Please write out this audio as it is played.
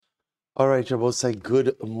All right, Rabbosai,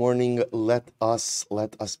 good morning. Let us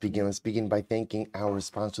begin. Let's begin by thanking our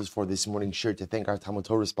sponsors for this morning's share, to thank our Talmud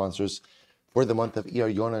Torah sponsors for the month of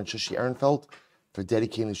Iyar, Yonah and Shushi Ehrenfeld, for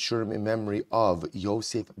dedicating the shurim in memory of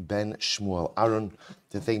Yosef ben Shmuel Aaron,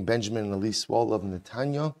 to thank Benjamin and Elise Wall of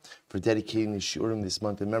Netanya for dedicating the shurim this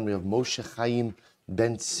month in memory of Moshe Chaim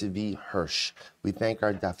ben Tzvi Hirsch. We thank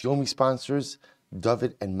our Daf Yomi sponsors,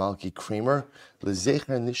 David and Malki Kramer,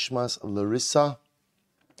 Lezecher Nishmas Larissa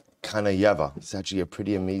Kanayeva. It's actually a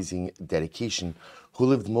pretty amazing dedication, who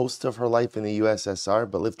lived most of her life in the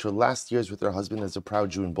USSR, but lived her last years with her husband as a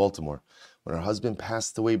proud Jew in Baltimore. When her husband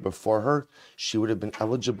passed away before her, she would have been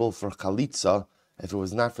eligible for chalitza if it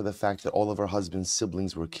was not for the fact that all of her husband's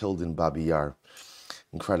siblings were killed in Babi Yar.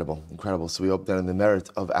 Incredible, incredible. So we hope that in the merit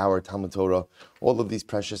of our Talmud Torah, all of these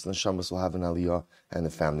precious neshamas will have an aliyah and the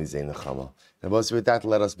families a nechama. And with that,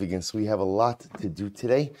 let us begin. So we have a lot to do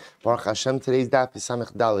today. Baruch Hashem, today's daf is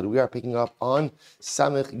Samech Daled. We are picking up on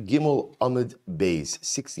Samech Gimel Amud Beis,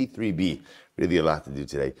 63b. Really a lot to do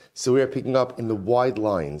today. So we are picking up in the wide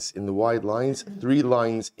lines. 3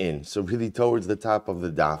 lines in. So really towards the top of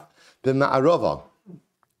the daf. B'ma'arova,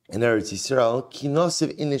 in Eretz Yisrael,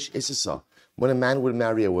 kinosiv inish isisa. When a man would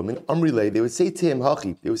marry a woman, Amrile, they would say to him,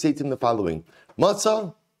 Hachi, they would say to him the following,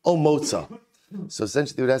 Matzah or Motza? So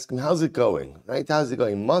essentially they would ask him, how's it going? Right? How's it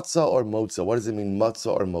going? Matzah or Motza? What does it mean,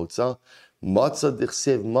 Matzah or Motza? Matzah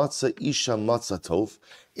dichsev, Matzah isha, Matzah tov.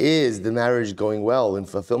 Is the marriage going well in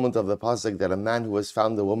fulfillment of the pasuk that a man who has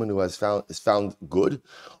found a woman who has found is found good?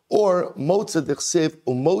 Or Motza dichsev,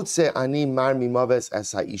 umotze ani mar mimaves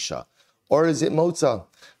es ha'isha. Or is it Motza,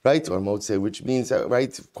 right? Or Motze, which means,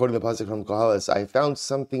 right, quoting the pasuk from Koheles, I found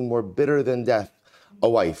something more bitter than death, a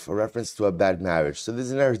wife, a reference to a bad marriage. So this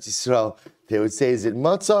is in Eretz Yisrael. They would say, is it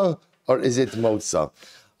Matzah or is it Motza?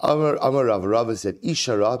 Amar Rava. Rava said,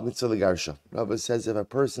 Isha Ra mitzvah legarsha. Rava says if a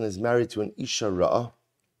person is married to an Isha Ra,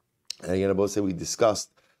 and again, both say we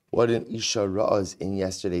discussed what an Isha Ra is in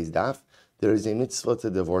yesterday's daf, there is a mitzvah to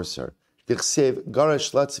divorce her. Tichsev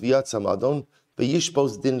garash latz v'yatzam adon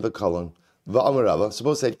v'yishpos din v'kalon.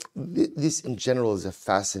 Suppose that this in general is a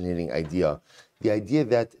fascinating idea. The idea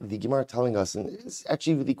that the Gemara telling us, and it's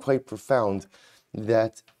actually really quite profound,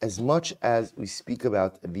 that as much as we speak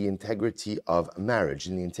about the integrity of marriage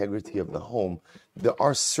and the integrity of the home, there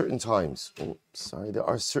are certain times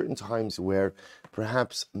where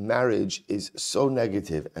perhaps marriage is so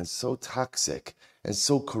negative and so toxic and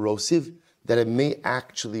so corrosive that it may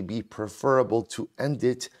actually be preferable to end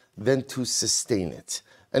it than to sustain it.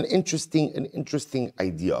 An interesting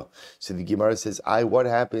idea. So the Gemara says, what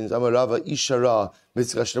happens? Amarava Ishara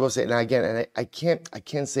Mitzvah. And again, I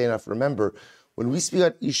can't say enough. Remember, when we speak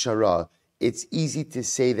about Ishara, it's easy to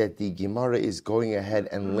say that the Gemara is going ahead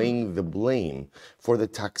and laying the blame for the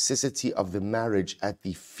toxicity of the marriage at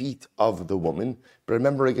the feet of the woman. But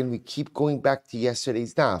remember, again, we keep going back to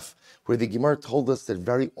yesterday's daf, where the Gemara told us that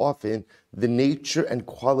very often the nature and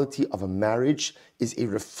quality of a marriage is a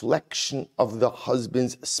reflection of the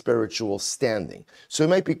husband's spiritual standing. So we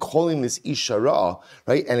might be calling this Ishara,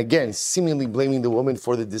 right? And again, seemingly blaming the woman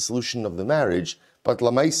for the dissolution of the marriage. But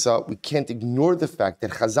Lamaisa, we can't ignore the fact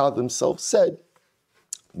that Chazal themselves said,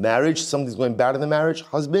 marriage, something's going bad in the marriage.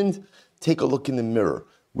 Husband, take a look in the mirror.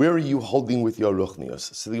 Where are you holding with your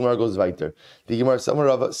ruchnios? So the Gemara goes weiter. The Gemara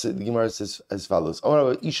says as follows.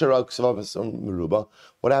 What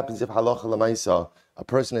happens if halacha lamaisa, a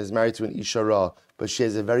person is married to an ishara, but she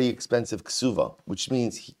has a very expensive ksuva, which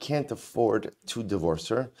means he can't afford to divorce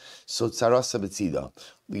her. So tzarasa betzida.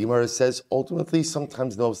 The Gemara says, ultimately,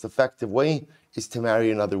 sometimes the most effective way is to marry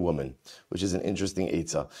another woman, which is an interesting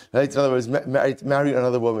eitzah. Right? In other words, marry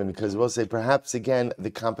another woman, because we'll say perhaps again the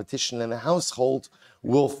competition in the household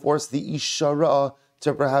will force the ishara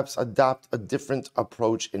to perhaps adopt a different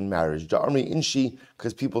approach in marriage. Da'armi inshi,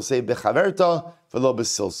 because people say bechaverta v'lo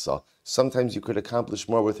besilsa. Sometimes you could accomplish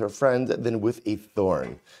more with her friend than with a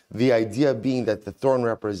thorn. The idea being that the thorn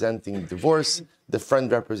representing divorce, the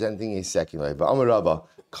friend representing a second life. Amarava,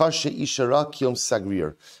 kasha ishara kiyom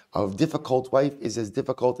sagrir. A difficult wife is as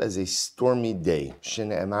difficult as a stormy day. Shin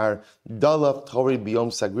emar dalav tori biyom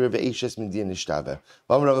sagrir ve'eshes midin nishtave.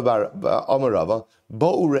 Amarava,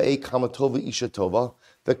 bo'u re'ei kamatova isha tova,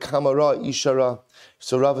 the kamara ishara.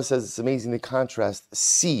 So Rava says it's amazing the contrast.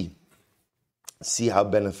 See how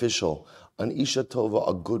beneficial an isha tova,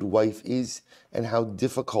 a good wife, is, and how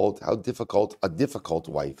difficult a difficult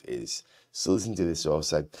wife is. So listen to this, Rav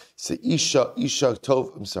said. So isha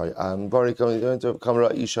tov. I'm sorry. I'm already coming to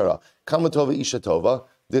kamara ishara. Kamatova isha tova.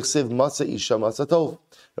 Dichsev matzah isha matzah tov.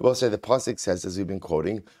 Rav said the pasuk says, as we've been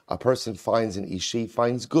quoting, a person finds an isha, he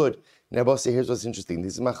finds good. Now, Rav said, here's what's interesting.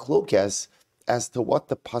 This is machlokes as to what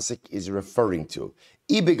the pasuk is referring to.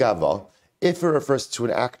 Ibigava, if it refers to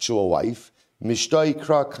an actual wife, mishtoi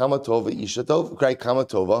kra kamatova ishatov, krai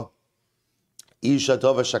kamatova,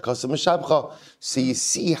 ishatova shakasa mishabcha. So you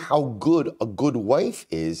see how good a good wife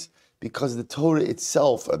is, because the Torah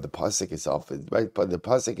itself, or the pasuk itself, right? But the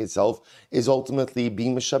pasuk itself is ultimately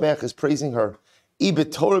being mishabech, is praising her.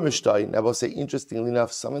 Ibit Torah mishtoi. Now, we'll say, interestingly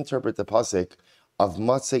enough, some interpret the pasuk of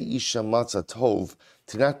matzah isha matzah tov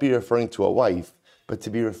to not be referring to a wife, but to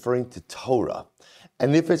be referring to Torah.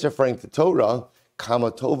 And if it's referring to Torah,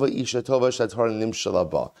 kama tova isha tova shatar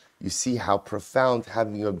nimshalaba. You see how profound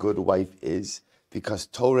having a good wife is, because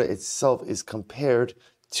Torah itself is compared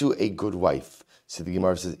to a good wife. So the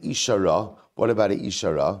Gemara says, Ishara, what about a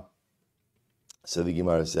Ishara? So the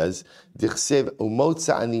Gemara says, Dichsev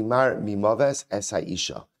umotza animar mimaves es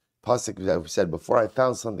ha'isha. Pasuk that we said before, I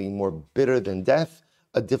found something more bitter than death,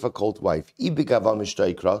 a difficult wife. Ibigava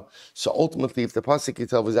mishtaikra. So ultimately, if the pasuk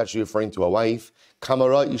itself was actually referring to a wife,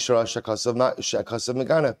 kamara ishara shakasav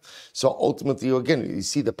megana. So ultimately, again, you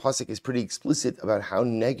see the pasuk is pretty explicit about how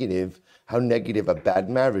negative a bad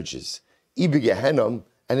marriage is. Ibigehenam.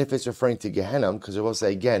 And if it's referring to Gehenna, because I will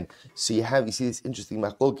say again, so you see this interesting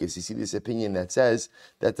machlokes, you see this opinion that says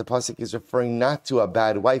that the pasuk is referring not to a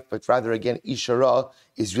bad wife, but rather again, Ishara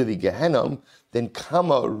is really Gehenna, then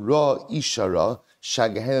Kama Ra Ishara,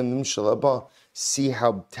 Shagehenna Nimshalaba, see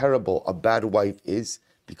how terrible a bad wife is,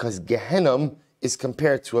 because Gehenna is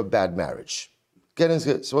compared to a bad marriage.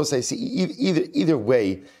 So we'll say, see, either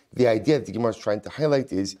way, the idea that the Gemara is trying to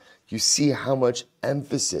highlight is, you see how much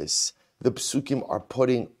emphasis the psukim are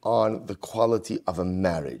putting on the quality of a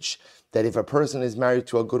marriage. That if a person is married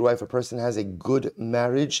to a good wife, a person has a good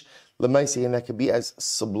marriage, lemaisi, and that could be as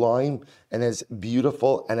sublime and as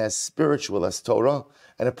beautiful and as spiritual as Torah,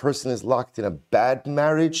 and a person is locked in a bad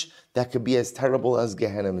marriage, that could be as terrible as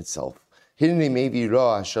Gehenna itself. So when the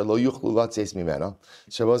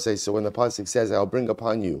pasuk says, I'll bring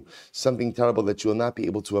upon you something terrible that you will not be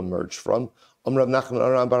able to emerge from,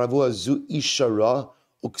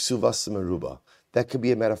 that could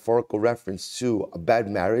be a metaphorical reference to a bad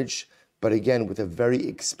marriage, but again with a very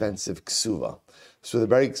expensive ksuva. So the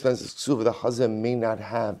very expensive ksuva, the husband may not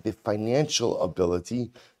have the financial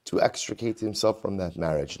ability to extricate himself from that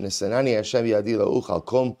marriage. Nesanani Hashem yadila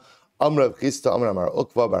uchalkom amra v'chista amra mar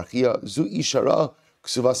ukva barchia zu ishara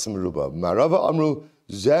ksuva smeruba marava amru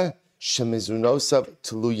zeh shemizunosav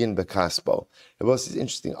tuluyin bekaspo. It was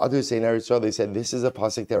interesting. Others say in Eretz Yisrael, they said this is a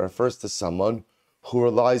pasuk that refers to someone who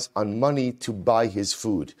relies on money to buy his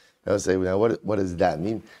food. I was saying, what does that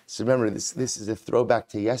mean? So remember, this is a throwback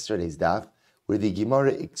to yesterday's daf, where the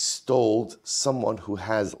Gemara extolled someone who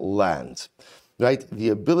has land, right? The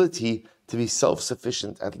ability to be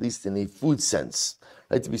self-sufficient, at least in a food sense,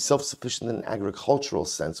 right? To be self-sufficient in an agricultural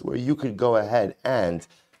sense, where you could go ahead and,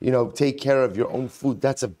 take care of your own food.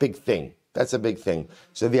 That's a big thing. That's a big thing.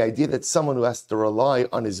 So the idea that someone who has to rely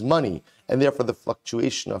on his money, and therefore the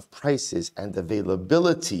fluctuation of prices and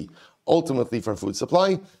availability ultimately for food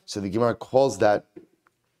supply, so the Gemara calls that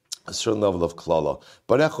a certain level of klala.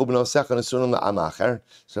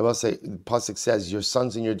 So I'll say, the pasuk says, your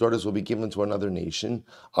sons and your daughters will be given to another nation.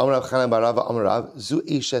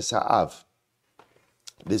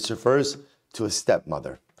 This refers to a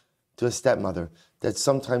stepmother. That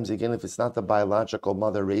sometimes, again, if it's not the biological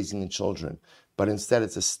mother raising the children, but instead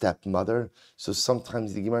it's a stepmother, so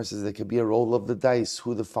sometimes the Gemara says there could be a roll of the dice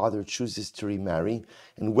who the father chooses to remarry,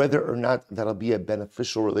 and whether or not that'll be a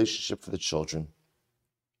beneficial relationship for the children.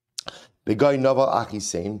 Begay Naval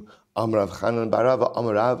Achiseim, Amrav Chanan Barava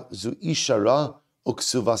Amrav Zu Ishara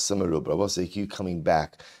Uksuva Samarubra. We'll say, keep coming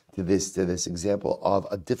back to this example of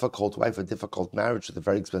a difficult wife, a difficult marriage with a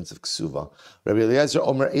very expensive ksuva. Rabbi Eliezer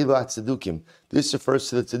Omer Elu Atzedukim. This refers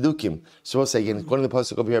to the Tzedukim. So we'll say again, according to the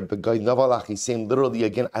pasuk over here, Begay Naval Achiseim, literally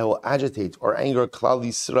again, I will agitate or anger Klal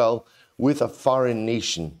Yisrael with a foreign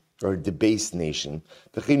nation or a debased nation.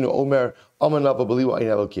 Bechinu Omer Amanava Beliwa Ein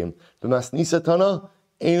Elokim. B'masnisa Tana.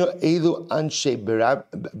 Elu anshe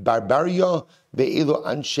barbaria ve'elu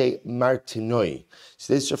anshe martinoi.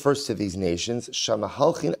 So this refers to these nations.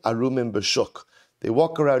 Shamahalchin arumim b'shuk. They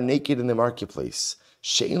walk around naked in the marketplace.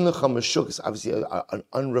 She'in lecha meshuk is obviously an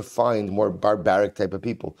unrefined, more barbaric type of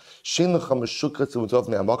people. She'in lecha meshuk tzumutov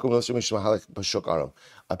ne'amakom nosrim shemahalik b'shuk aram.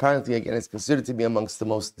 Apparently, again, it's considered to be amongst the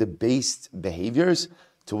most debased behaviors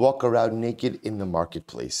to walk around naked in the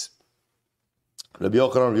marketplace. Rabbi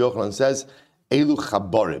Yochanan says, Elu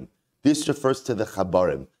chabarim. This refers to the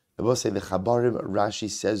chabarim. I will say the chabarim, Rashi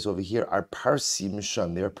says over here, are Parsi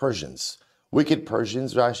Misham. They are Persians. Wicked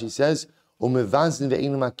Persians, Rashi says, so the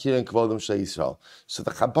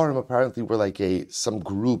chabarim apparently were like some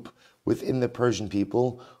group within the Persian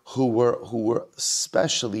people who were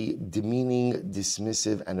especially demeaning,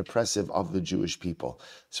 dismissive, and oppressive of the Jewish people.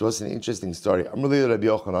 So it's an interesting story. Amrli Rabbi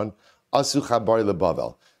Yochanan, Asu Chabar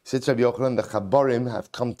leBavel. Since Rabbi Yochanan, the Chabarim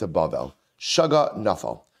have come to Bavel. Shaga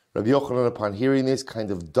Nafal. Rabbi Yochanan, upon hearing this, kind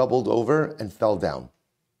of doubled over and fell down.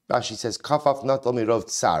 Rashi says, Kafaf Natal Mirov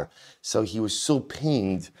Tsar. So he was so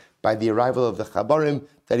pained by the arrival of the Chabarim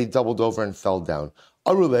that he doubled over and fell down.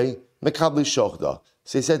 Arule Mekabli Shochda.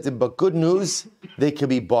 So he said to him, but good news, they can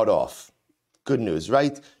be bought off. Good news,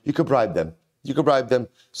 right? You could bribe them.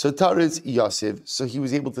 So Tariz Yosef, so he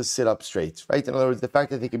was able to sit up straight, right? In other words, the fact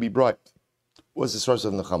that they could be bribed was the source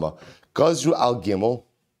of Nechama. Gazru al Gimel.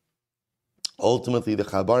 Ultimately, the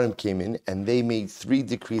Chabarim came in and they made 3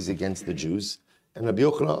 decrees against the Jews. And Rabbi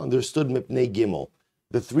Yochanan understood Mipnei Gimel.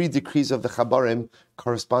 The 3 decrees of the Chabarim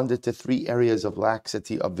corresponded to 3 areas of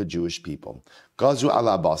laxity of the Jewish people. Gazru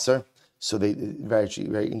ala Basar. So they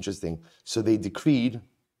very interesting. So they decreed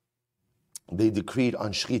on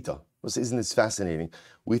Shchita. Isn't this fascinating?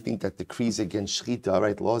 We think that decrees against Shchita,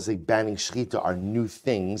 right? Laws like banning Shchita are new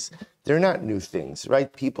things. They're not new things,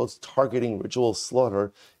 right? People's targeting ritual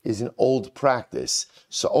slaughter is an old practice.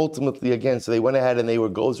 So ultimately, again, so they went ahead and they were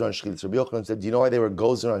gozer on Shchita. So Rabbi Yochanan said, do you know why they were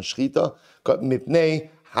gozer on Shchita? Got mipnei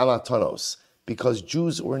hamatonos. Because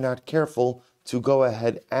Jews were not careful to go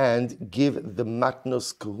ahead and give the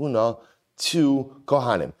matnos kahuna to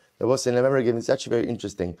Kohanim. Remember again, it's actually very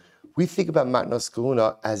interesting. We think about matnos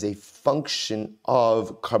kahuna as a function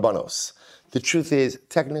of karbanos. The truth is,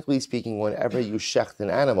 technically speaking, whenever you shecht an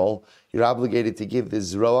animal, you're obligated to give the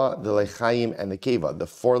zroa, the lechayim, and the keva, the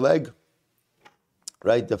foreleg,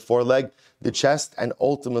 right? The foreleg, the chest, and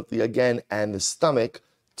ultimately again, and the stomach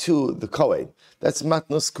to the kohen. That's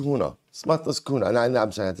matnos kahuna. It's matnos kahuna. No,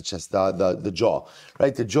 I'm sorry, not the chest, the jaw,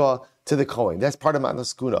 right? The jaw to the kohen. That's part of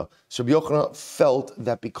matnos kahuna. So Rabbi Yochanan felt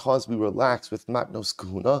that because we were lax with matnos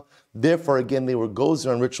kahuna, therefore again they were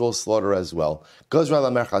gozer on ritual slaughter as well. Gozer ala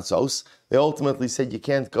merchatzos. They ultimately said you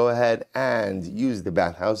can't go ahead and use the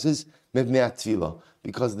bathhouses mivnei tefillah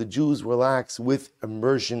because the Jews were lax with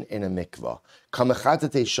immersion in a mikvah.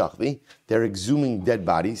 Kamechatete shachvi. They're exhuming dead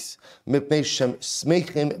bodies. Mipnei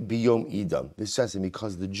smechim biyom idam. This says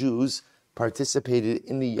because the Jews participated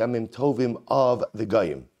in the Yamim Tovim of the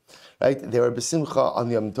Goyim. Right? They were besimcha on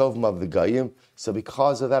the Yom Tovim of the Goyim. So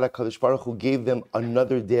because of that, HaKadosh Baruch Hu gave them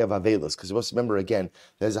another day of Avelos. Because you must remember again,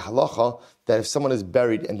 there's a halacha that if someone is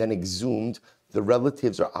buried and then exhumed, the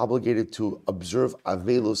relatives are obligated to observe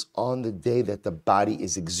Avelos on the day that the body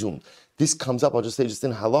is exhumed. This comes up, I'll just say just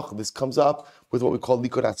in halacha, this comes up with what we call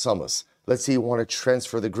likud atzamas. Let's say you want to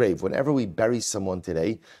transfer the grave. Whenever we bury someone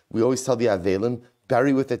today, we always tell the Avelim,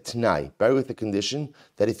 bury with a t'nai, bury with a condition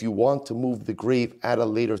that if you want to move the grave at a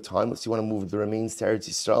later time, let's say you want to move the remains to Eretz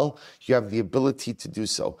Yisrael, you have the ability to do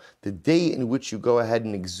so. The day in which you go ahead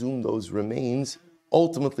and exhume those remains,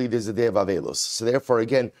 ultimately there's a day of Avelos. So therefore,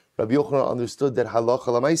 again, Rabbi Yochanan understood that halacha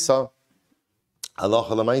l'maisa,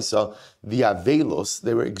 the Avelos,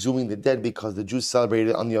 they were exhuming the dead because the Jews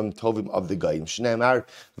celebrated on the Yom Tovim of the Goyim. Shneimar,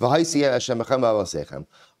 v'haisi el Hashem echem v'avasechem.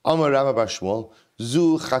 Amar Rama bar Shmuel,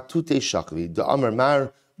 Zu chatute shakvi, the Amar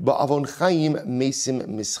Mar, ba'avon chayim mesim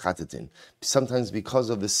mischatetin. Sometimes because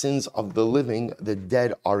of the sins of the living, the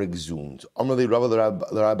dead are exhumed. Amar li Rava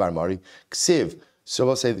l'Rab bar Mari, ksiv. So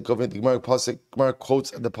we'll say the Gemara quotes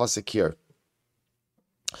the pasuk here.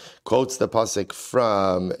 Quotes the pasuk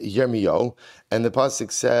from Yirmiyahu, and the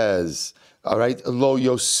pasuk says, all right, lo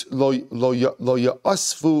yasfu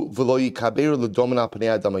v'lo yikaberu l'domina pnei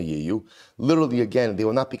adam hayiyu. Literally, again, they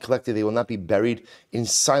will not be collected, they will not be buried in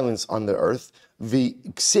silence on the earth.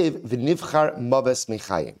 V'ksiv v'nivchar maves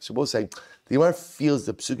mechayim. So we'll say, the Gemara feels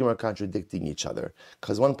the psukim are contradicting each other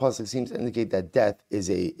because one pasuk seems to indicate that death is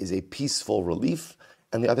a peaceful relief,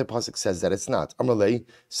 and the other pasuk says that it's not. Amalei.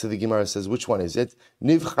 So the Gemara says, which one is it?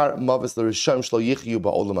 Nivchar maves l'rishayim shlo yichyu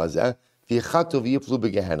ba'olam hazeh. It's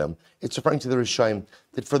referring to the Rishaim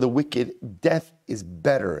that for the wicked, death is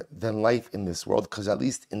better than life in this world because at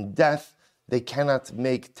least in death, they cannot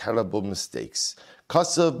make terrible mistakes.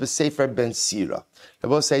 Kasav b'Sefer ben Sira. I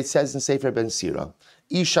will say it says in Sefer ben Sira,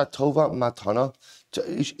 Isha tova matana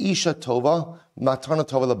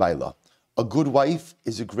tova labayla. A good wife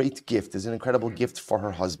is a great gift, is an incredible gift for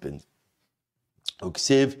her husband.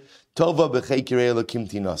 Uksiv tova b'cheikirei elokim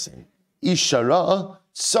tinasim. Isha ra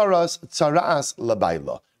Tsara'as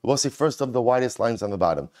labayla. We'll say first of the widest lines on the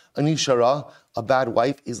bottom. Anishara, a bad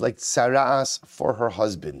wife, is like tsara'as for her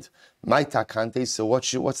husband. My takante, so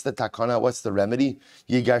what's the takana, what's the remedy?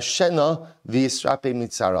 Yigashena v'yisrape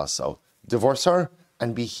mitzaraso. Divorce her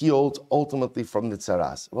and be healed ultimately from the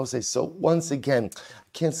tzaras. I will say, so once again, I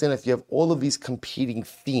can't say enough, you have all of these competing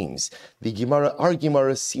themes. Our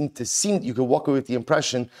Gemara seem, you could walk away with the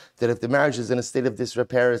impression that if the marriage is in a state of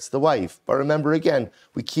disrepair, it's the wife. But remember again,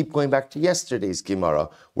 we keep going back to yesterday's Gemara,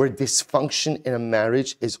 where dysfunction in a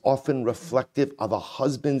marriage is often reflective of a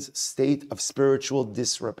husband's state of spiritual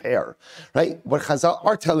disrepair, right? What Chazal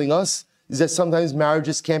are telling us is that sometimes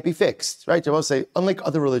marriages can't be fixed, right? I will say, unlike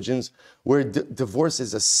other religions where divorce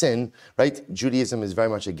is a sin, right? Judaism is very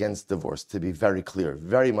much against divorce, to be very clear,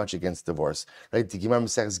 very much against divorce, right? The Gemara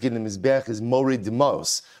Maseches Gittin, the Mizbeach is morid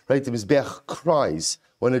mos, right? The Mizbeach cries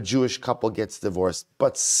when a Jewish couple gets divorced.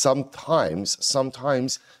 But sometimes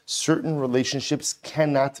certain relationships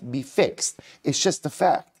cannot be fixed. It's just a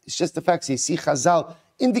fact. It's just a fact. So you see Chazal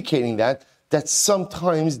indicating that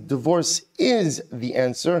sometimes divorce is the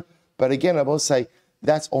answer. But again, I will say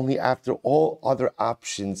that's only after all other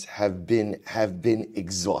options have been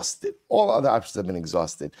exhausted. All other options have been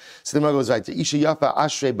exhausted. So the Gemara goes right to Isha Yafa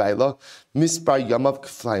Ashrei Baila Mispar Yamav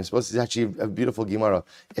Kflaim. So this is actually a beautiful Gemara.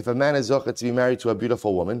 If a man is zocheh to be married to a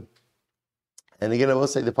beautiful woman, and again I will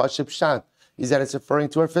say the Pashut Pshat is that it's referring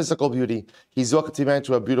to her physical beauty. He's zocheh to be married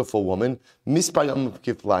to a beautiful woman. Mispar Yamav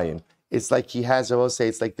Kflaim. It's like he has. I will say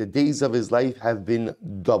it's like the days of his life have been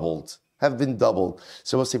doubled.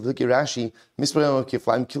 So we'll say, if you look at Rashi, we'll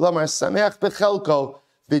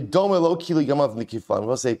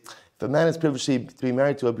say, if a man is privileged to be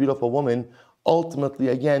married to a beautiful woman, ultimately,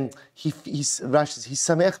 again, he's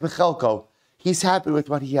samech bechelko. He's happy with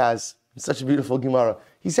what he has. It's such a beautiful Gemara.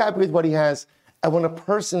 He's happy with what he has. And when a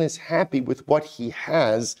person is happy with what he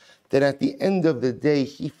has, then at the end of the day,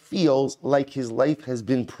 he feels like his life has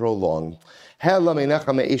been prolonged.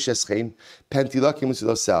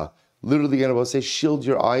 Literally, I will say, shield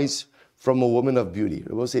your eyes from a woman of beauty.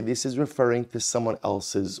 I will say, this is referring to someone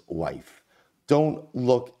else's wife. Don't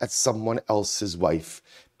look at someone else's wife.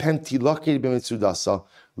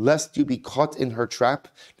 Lest you be caught in her trap.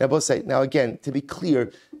 Now, I will say, now again, to be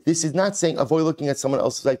clear, this is not saying avoid looking at someone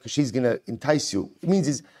else's wife because she's going to entice you. It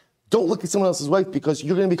means don't look at someone else's wife because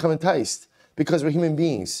you're going to become enticed because we're human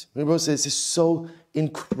beings. I will say, this is so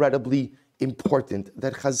incredibly important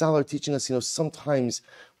that Chazal are teaching us, sometimes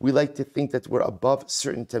we like to think that we're above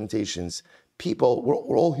certain temptations. People, we're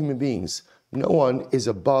all human beings. No one is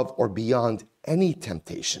above or beyond any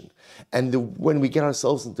temptation. And when we get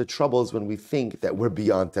ourselves into trouble is when we think that we're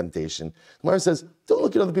beyond temptation. Gemara says, don't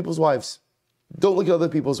look at other people's wives. Don't look at other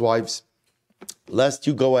people's wives, lest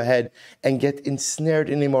you go ahead and get ensnared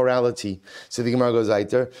in immorality. So the Gemara goes right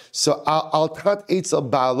there. So, al-tat eitzel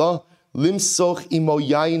ba'ala, limsoch imo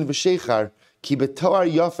yayin v'sheichar, ki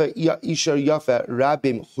betoar yafa ishar yafa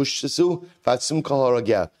rabim chushtasu vatsum kol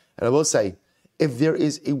harageh. And I will say, if there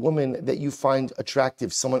is a woman that you find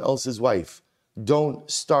attractive, someone else's wife, don't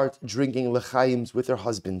start drinking l'chaims with her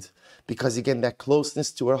husband. Because again, that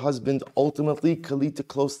closeness to her husband ultimately could lead to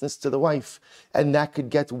closeness to the wife. And that could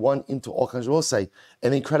get one into all kinds of, I will say,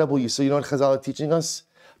 an incredible use. So you know what Chazal are teaching us?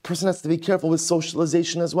 A person has to be careful with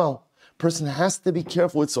socialization as well. Person has to be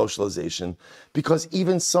careful with socialization because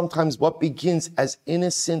even sometimes what begins as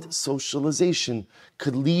innocent socialization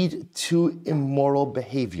could lead to immoral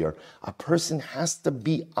behavior. A person has to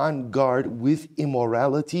be on guard with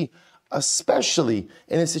immorality, especially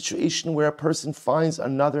in a situation where a person finds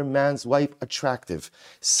another man's wife attractive.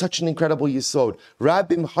 Such an incredible yesod.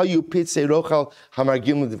 Rabim hayu pitzei rochal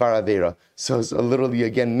hamargim l'dvar avera. So literally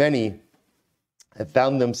again, many have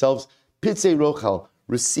found themselves pitzei rochal,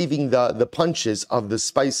 receiving the punches of the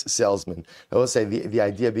spice salesman. I will say the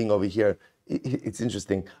idea being over here, it's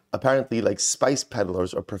interesting. Apparently, like spice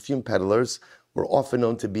peddlers or perfume peddlers were often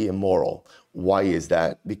known to be immoral. Why is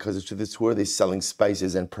that? Because to this, who are they selling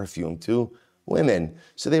spices and perfume to? Women.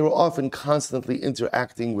 So they were often constantly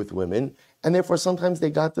interacting with women, and therefore sometimes they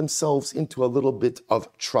got themselves into a little bit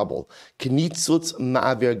of trouble. Knitzutz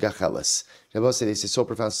ma'aver gacheles. I will say this is so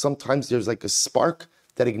profound. Sometimes there's like a spark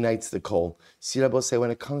that ignites the coal. See, Rabbi say,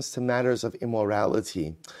 when it comes to matters of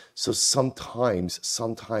immorality, so sometimes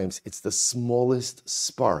it's the smallest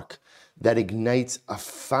spark that ignites a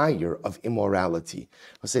fire of immorality.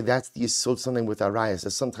 I'll say that's the yesod something with arayas.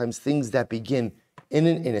 That sometimes things that begin in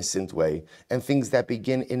an innocent way and things that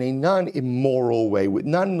begin in a non-immoral way,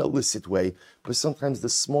 not an illicit way, but sometimes the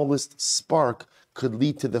smallest spark could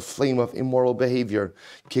lead to the flame of immoral behavior.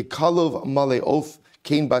 Kikalov maleof.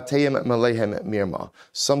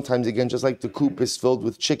 Sometimes, again, just like the coop is filled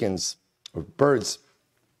with chickens or birds,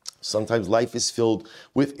 sometimes life is filled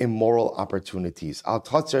with immoral opportunities. So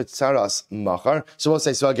we'll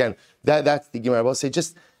say, so again, that's the Gemara. We'll say,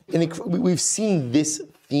 we've seen this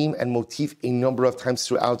theme and motif a number of times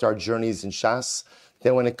throughout our journeys in Shas.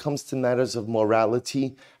 that when it comes to matters of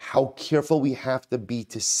morality, how careful we have to be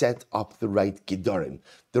to set up the right gidarim,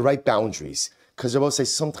 the right boundaries. Because I will say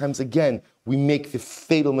sometimes, again, we make the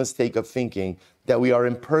fatal mistake of thinking that we are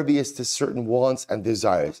impervious to certain wants and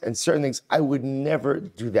desires and certain things. I would never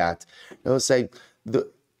do that. I will say,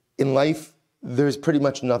 in life, there's pretty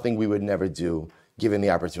much nothing we would never do given the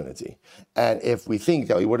opportunity. And if we think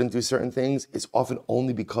that we wouldn't do certain things, it's often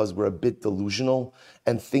only because we're a bit delusional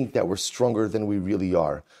and think that we're stronger than we really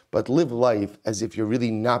are. But live life as if you're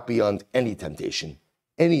really not beyond any temptation.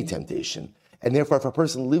 And therefore, if a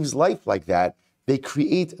person lives life like that, they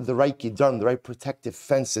create the right gidarm, the right protective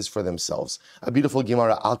fences for themselves. A beautiful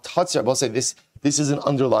Gemara. Al tatzar, I'll say this is an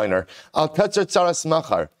underliner. Al tatzar tzaras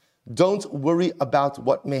machar. Don't worry about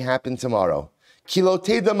what may happen tomorrow. Kilo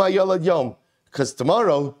teda mayolad yom. Because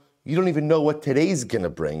tomorrow, you don't even know what today's going to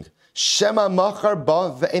bring. Shema machar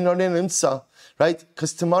ba ve'einonen nimsa. Right?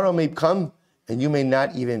 Because tomorrow may come and you may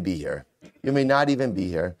not even be here.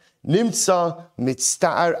 Nimsa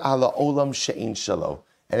mitzta'ar ala olam she'in shalo.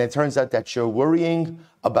 And it turns out that you're worrying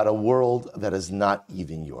about a world that is not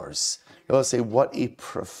even yours. You'll say, what a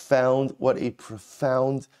profound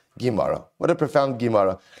Gemara. What a profound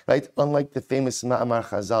Gemara, right? Unlike the famous Ma'amar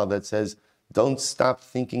Chazal that says, don't stop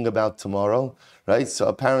thinking about tomorrow, right? So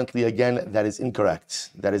apparently, again, that is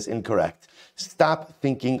incorrect. Stop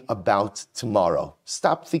thinking about tomorrow.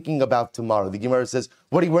 The Gemara says,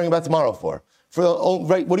 what are you worrying about tomorrow for?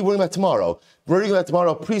 Right? What are you worrying about tomorrow? Worrying about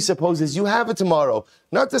tomorrow presupposes you have a tomorrow.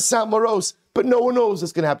 Not to sound morose, but no one knows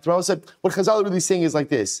what's going to happen tomorrow. So what Chazal is really saying is like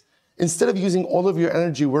this. Instead of using all of your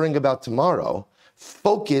energy worrying about tomorrow,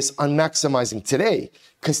 focus on maximizing today.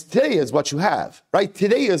 Because today is what you have, right?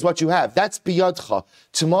 Today is what you have. That's biyadcha.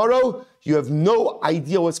 Tomorrow, you have no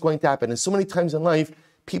idea what's going to happen. And so many times in life,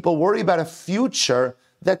 people worry about a future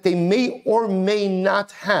that they may or may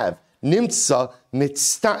not have. Nimtza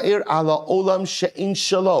mitzta'ir ala olam she'in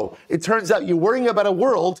shalo. It turns out you're worrying about a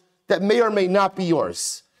world that may or may not be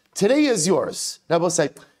yours. Today is yours. Now we'll say,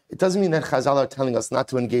 it doesn't mean that Chazal are telling us not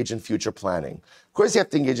to engage in future planning. Of course you have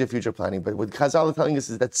to engage in future planning, but what Chazal are telling us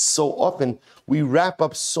is that so often we wrap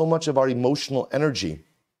up so much of our emotional energy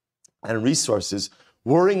and resources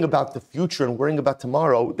worrying about the future and worrying about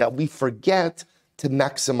tomorrow that we forget to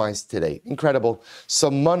maximize today. Incredible.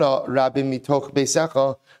 So mana rabim mitoch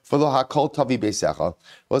beisecha v'lo hakol tavi beisecha.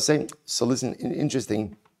 We'll say, so listen,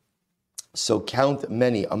 interesting. So count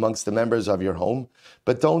many amongst the members of your home,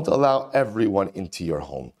 but don't allow everyone into your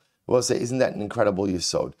home. We'll say, isn't that an incredible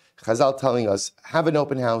yesod? Chazal telling us, have an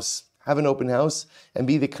open house, and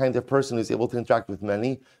be the kind of person who's able to interact with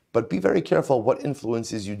many, but be very careful what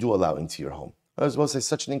influences you do allow into your home. I was supposed to say,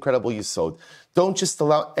 such an incredible yesod. Don't just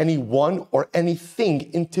allow anyone or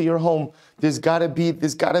anything into your home. There's got to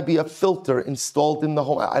be a filter installed in the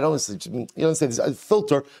home. You don't say there's a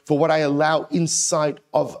filter for what I allow inside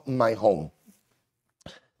of my home.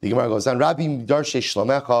 The Gemara goes on, Rabbi Darshe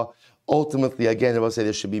Shlomecha. Ultimately, again, I will say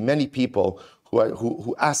there should be many people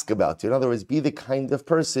who ask about you. In other words, be the kind of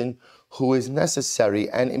person who is necessary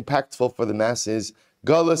and impactful for the masses.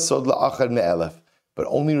 Gala sod la'achad me'elef. But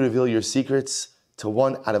only reveal your secrets to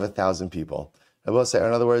 1 out of 1,000 people. I will say,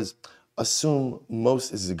 in other words, this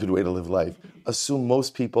is a good way to live life. Assume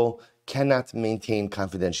most people cannot maintain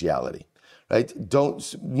confidentiality, right?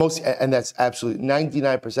 And that's absolutely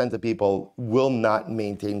 99% of people will not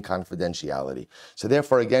maintain confidentiality. So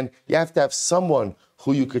therefore, again, you have to have someone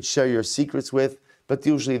who you could share your secrets with, but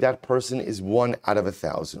usually that person is 1 out of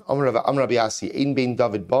 1,000. Amr Rabbi Asi, Ein Bein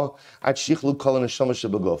David Ba, Ad Shichlu Kol Neshama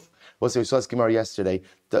Shebeguf. We saw this Gemara yesterday.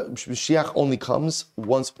 The Mashiach only comes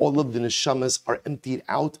once all of the neshamas are emptied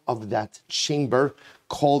out of that chamber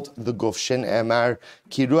called the Guf. Shen Emar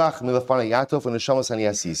Kiruach Milafana Yatov and Neshamas Ani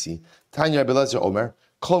Asisi. Tanya Rabbi Lezer Omer.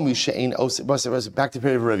 Kol Mi She'ein Osek. Back to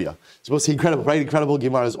Peri Verivia. It's supposed to be incredible, right? Incredible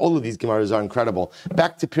Gemaras. All of these Gemaras are incredible.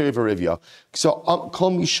 Back to Peri Verivia. So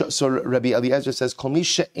Rabbi Eliezer says, Kol Mi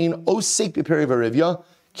She'ein Osek Peri Verivia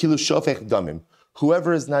Kilu Shofech Damim.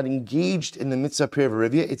 Whoever is not engaged in the mitzvah Peri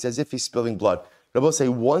Verivia, it's as if he's spilling blood. Rabbi say,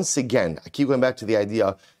 once again, I keep going back to the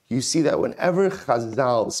idea, you see that whenever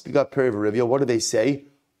Chazal speak up Peri Verivia, what do they say?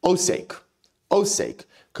 Osek.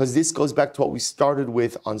 Because this goes back to what we started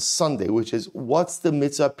with on Sunday, which is, what's the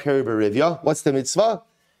mitzvah Peri Verivia? What's the mitzvah?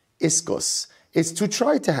 Iskos. It's to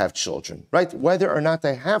try to have children, right? Whether or not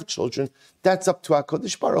I have children, that's up to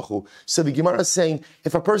HaKadosh Baruch Hu. So the Gemara is saying,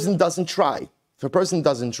 if a person doesn't try,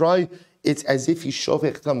 it's as if he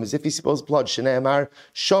shofech dam, as if he spills blood. Shnei Amar,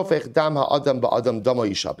 shofech dam ha'adam ba'adam damo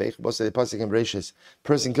yishapech. What's the pasuk in Bereshis?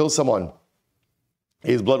 Person kills someone,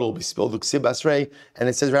 his blood will be spilled. And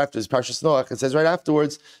it says right after this Parshas Noach, it says right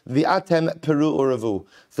afterwards, V'atem peru uravu.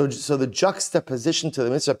 So the juxtaposition to the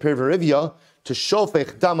mitzvah Pirvarivya, to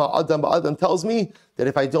shofech dama adam ba'adam, tells me that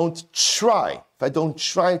if I don't try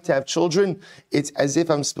to have children, it's as if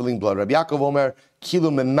I'm spilling blood. Rabbi Yaakov Omer,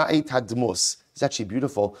 kilu mema'it hadmus. It's actually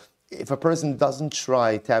beautiful. If a person doesn't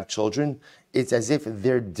try to have children, it's as if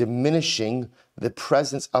they're diminishing the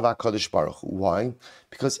presence of HaKadosh Baruch Hu. Why?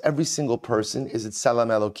 Because every single person is at Salam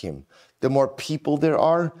Elokim. The more people there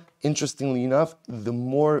are, interestingly enough, the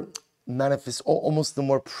more manifest, almost the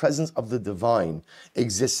more presence of the divine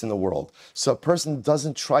exists in the world. So a person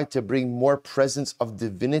doesn't try to bring more presence of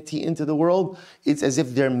divinity into the world. It's as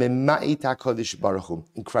if they're mema'it HaKadosh Baruch Hu.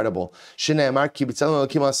 Incredible. Shneimar ki b'tzelem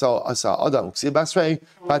Elokim asa adam u'ksiv basrei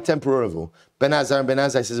v'atem peru uravu. Ben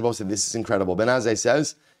Azai says about this is incredible. Ben Azai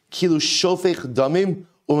says, Kilu shofech damim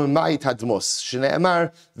umema'it hadmos.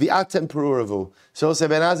 Shneimar v'atem peru uravu. So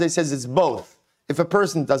Ben Azai says it's both. If a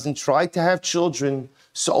person doesn't try to have children,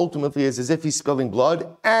 so ultimately it's as if he's spilling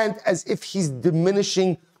blood and as if he's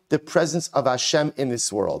diminishing the presence of Hashem in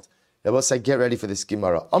this world. Rabbi say, get ready for this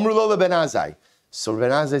Gemara. Amru lo Ben Azai. So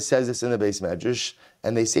Ben Azai says this in the base medrash,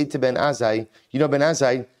 and they say to Ben Azai, Ben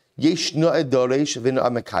Azai, yesh no'ed doresh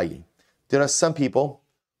v'no'ed mekayim. There are some people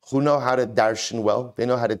who know how to darshan well, they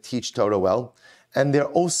know how to teach Torah well, and they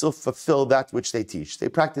also fulfill that which they teach. They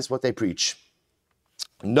practice what they preach.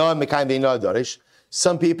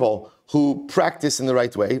 Some people who practice in the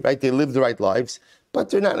right way, right? They live the right lives, but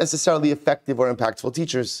they're not necessarily effective or impactful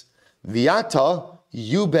teachers. V'yata,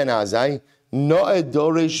 you Ben Azai, no'e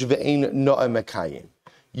dorish ve'ein no'e mekayim.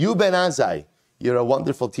 You Ben Azai, you're a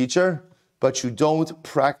wonderful teacher, but you don't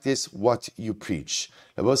practice what you preach.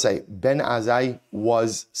 I will say, Ben Azai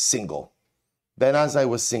was single. Ben Azai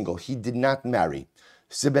was single. He did not marry.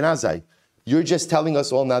 So Ben Azai, you're just telling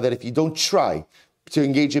us all now that if you don't try to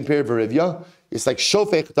engage in Pirvarivya, it's like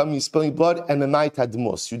shofech dam, you spilling blood, and mema'it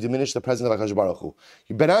hadmus, you diminish the presence of HaKadosh Baruch Hu.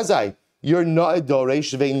 Ben Azai, you're na'ed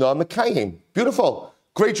doresh ve'ein no'ed mekayim. Beautiful.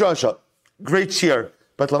 Great drasha. Great cheer.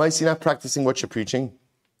 But lamaisi, not practicing what you're preaching.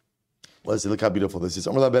 Let's see, look how beautiful this is.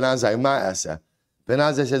 Ben Azai, ma'aseh. Ben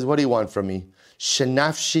Azai says, what do you want from me?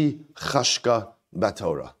 Shenafshi chashka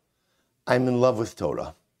baTorah. I'm in love with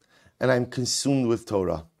Torah, and I'm consumed with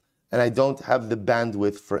Torah, and I don't have the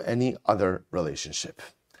bandwidth for any other relationship.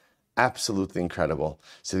 Absolutely incredible.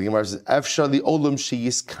 So the Gemara says, Efshar li olam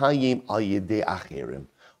sheyiskayim al yedei acherim.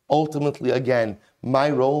 Ultimately, again, my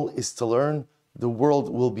role is to learn the world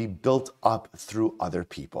will be built up through other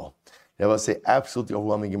people. I will say absolutely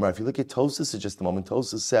overwhelming Gemara. If you look at Tosas, just a moment,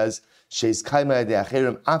 Tosas says, Sheis kaima yedei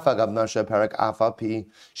acherim afa gav nasha parak afa pi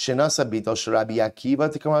shenasa bito sherabi Akiva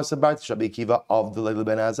tikamar sabar sherabi Akiva of the little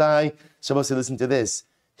Ben Azai. So I will say, listen to this.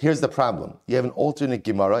 Here's the problem. You have an alternate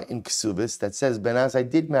Gemara in Ksubis that says Ben Azai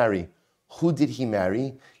did marry. Who did he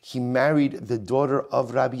marry? He married the daughter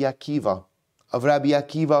of Rabbi Akiva.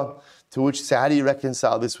 To which, so how do you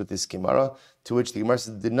reconcile this with this Gemara? To which the Gemara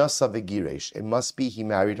says, Dinasa v'giresh. It must be he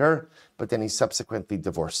married her, but then he subsequently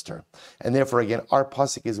divorced her. And therefore, again, our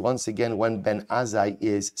pasuk is once again when Ben Azai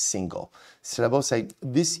is single. So Rabbi say,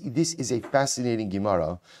 this is a fascinating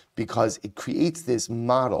Gemara because it creates this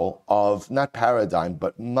model of, not paradigm,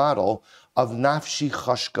 but model of nafshi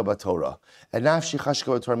chashka b'Torah. And nafshi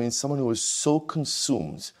chashka b'Torah means someone who is so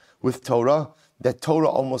consumed with Torah that Torah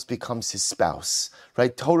almost becomes his spouse,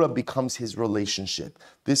 right? Torah becomes his relationship.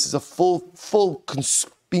 This is a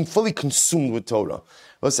being fully consumed with Torah.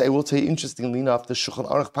 I will tell you, interestingly enough, the Shulchan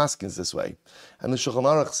Aruch paskins this way. And the Shulchan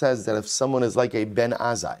Aruch says that if someone is like a Ben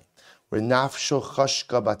Azai, where nafsho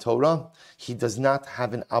chashka b'Torah, he does not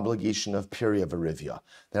have an obligation of Pirya v'Rivya.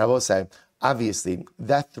 Then I will say, obviously,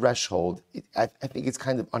 that threshold, I think it's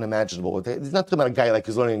kind of unimaginable. It's not talking about a guy like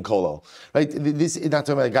who's learning in Kolo, right? This is not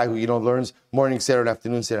talking about a guy who, learns morning Seder and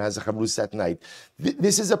afternoon Seder, has a Chabrus at night.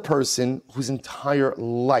 This is a person whose entire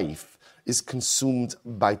life is consumed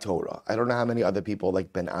by Torah. I don't know how many other people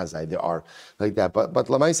like Ben Azai there are like that, but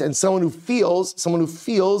Lamais, and someone who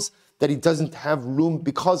feels that he doesn't have room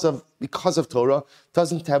because of Torah,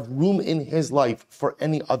 doesn't have room in his life for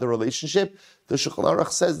any other relationship. The Shulchan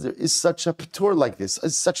Aruch says there is such a patur like this,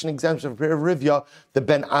 is such an exemption for Rivya, the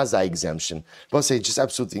Ben Azai exemption. But say just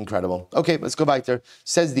absolutely incredible. Okay, let's go back there.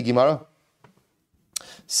 Says the Gemara.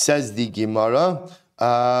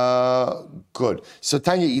 Good. So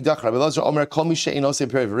Tanya Idach, Rabbi Lazar Omer Kol Mi She'eino Oseh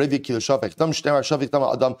Pirya v'Rivya Kilu Shofech Dam Shneimar Shofech Dam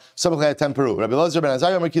Adam Sabach Le'atem Peru. Rabbi Lazar Ben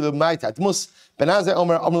Azai Omer Kilu Ma'it Atmus Ben Azai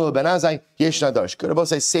Omer Amnu Ben Azai Yesh Nadash. Good. Rabbi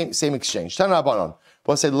say same exchange. Tan Rabbanon.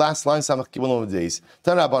 We'll say the last line, Samach Gimel days.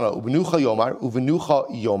 Tanabana, Uvenucha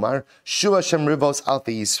Yomar, Shuva Hashem Rivos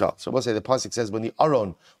Alfei Yisrael. So we'll say the pasuk says when the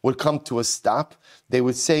Aron would come to a stop, they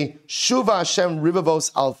would say, Shuva Hashem Rivos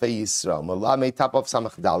Alfei Yisrael. Malame Tap of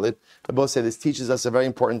Samach Dalit. We'll say this teaches us a very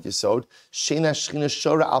important yesod. Shena Shechina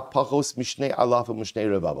Shora Al Pachos Mishnei Alaf Mishnei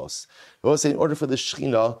Rivavos. We'll say in order for the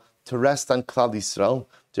Shechina to rest on Klal Yisrael,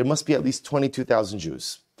 there must be at least 22,000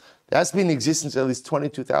 Jews. There has to be in existence at least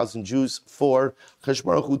 22,000 Jews for Cheshach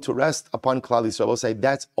Baruch Hu to rest upon Klal Yisrael. We'll say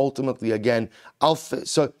that's ultimately again so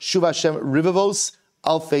Shuv Hashem Rivavos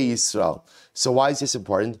Alfei Yisrael. So why is this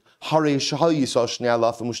important? Harei Shahal Yisrael Shnei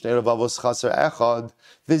Alaf Mushnei Rivavos Chaser Echad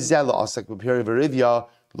V'Zel Asak B'Peri V'Rivya.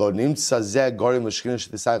 So we'll say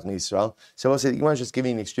the Gemara is just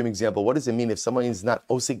giving an extreme example. What does it mean if someone is not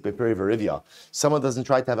osik beperi v'rivya? Someone doesn't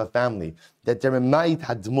try to have a family, that they're memayit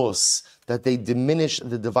hadmus, that they diminish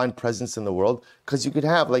the divine presence in the world? Because you could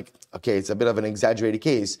have it's a bit of an exaggerated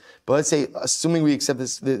case, but let's say, assuming we accept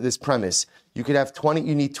this premise, you could have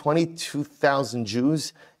you need 22,000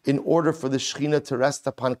 Jews in order for the Shekhinah to rest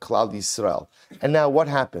upon Klal Yisrael. And now what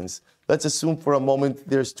happens? Let's assume for a moment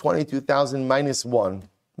there's 22,000 minus one.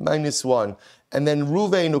 And then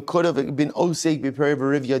Ruvain, who could have been Osek B'Peri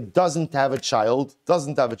V'Rivya, doesn't have a child.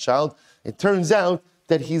 It turns out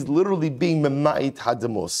that he's literally being Memait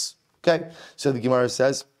Hadamus. Okay? So the Gemara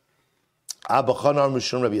says, Eliezer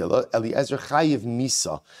Chayiv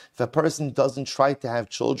Misa. If a person doesn't try to have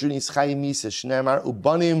children, he's Chayiv Misa. Shneimar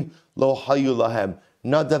Ubanim Lo Hayu Lahem.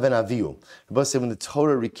 Nadav and Avihu. When the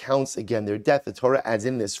Torah recounts again their death, the Torah adds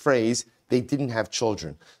in this phrase, they didn't have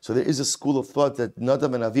children. So there is a school of thought that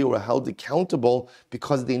Nadav and Avihu were held accountable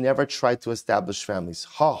because they never tried to establish families.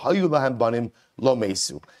 You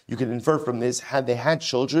can infer from this, had they had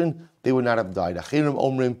children, they would not have died.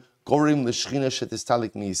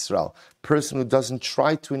 Person who doesn't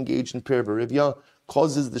try to engage in Peri V'Rivya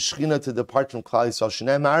causes the Shekhinah to depart from Klal Yisrael.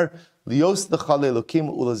 Shneimar, Lios l'chal Elokim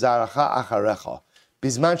ulazaracha acharecha.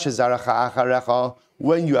 Bizman shezaracha acharecha,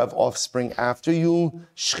 when you have offspring after you,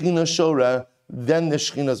 Shechina Shora, then the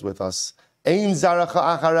Shechina is with us. Ein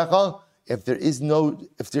zaracha acharecha, if there is no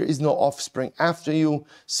offspring after you,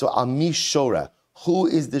 so Ami Shora, who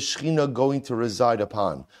is the Shechina going to reside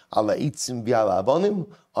upon? Ala itzim v'ala abonim,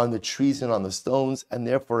 on the trees and on the stones, and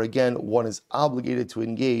therefore again one is obligated to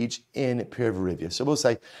engage in Peri V'Rivya. So we'll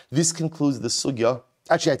say this concludes the sugya.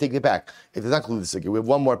 Actually, I take it back. It does not conclude the sugya. We have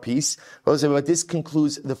one more piece. But this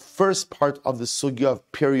concludes the first part of the sugya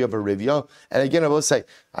of Peri V'Rivya. And again, I will say,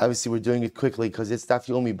 obviously we're doing it quickly because it's daf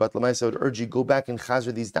yomi, but Lamaisa, I would urge you, go back and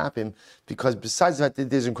chazer these dafim, because besides that,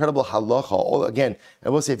 there's incredible halacha. Again, I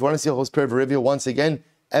will say, if you want to see the whole Peri V'Rivya, once again,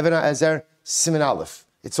 Even HaEzer, Siman Aleph.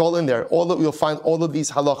 It's all in there. You'll find all of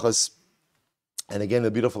these halachas. And again,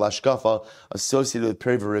 the beautiful hashkafa associated with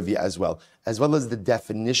Peri V'Rivya as well as the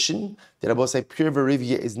definition that I will say Peri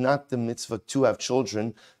V'Rivya is not the mitzvah to have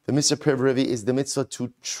children. The mitzvah Peri V'Rivya is the mitzvah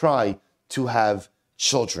to try to have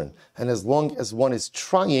children. And as long as one is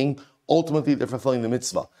trying, ultimately they're fulfilling the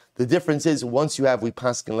mitzvah. The difference is once you have, we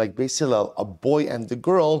paskin like Beis Hillel, a boy and a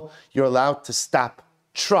girl, you're allowed to stop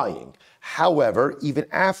trying. However, even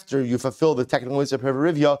after you fulfill the technical mitzvah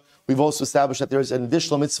Peri V'Rivya, we've also established that there is an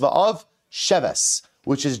additional mitzvah of Sheves,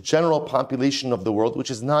 which is general population of the world, which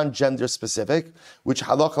is non-gender specific, which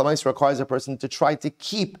halakha l'maisa requires a person to try to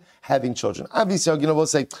keep having children. Obviously, we'll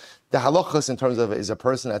say the halachas in terms of is a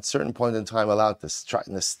person at a certain point in time allowed to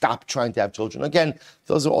stop trying to have children. Again,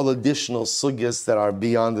 those are all additional sugyas that are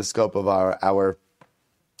beyond the scope of our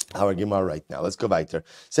Gemara right now. Let's go weiter.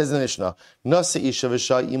 Says in the Mishnah, Nasa isha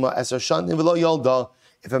v'sha ima eser shanim v'lo yolda.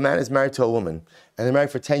 If a man is married to a woman and they're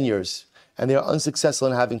married for 10 years and they are unsuccessful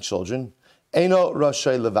in having children, Eino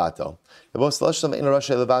Rashay Levato. The most Eino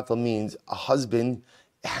Rashay Levato means a husband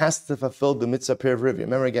has to fulfill the mitzvah Peri V'Rivya.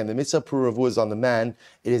 Remember again, the mitzvah Peri V'Rivya is on the man,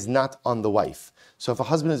 it is not on the wife. So if a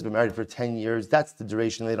husband has been married for 10 years, that's the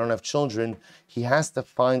duration, they don't have children, he has to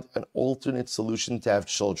find an alternate solution to have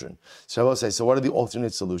children. So I will say, so what are the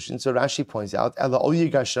alternate solutions? So Rashi points out,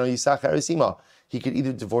 he could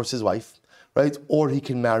either divorce his wife, right, or he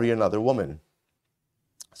can marry another woman.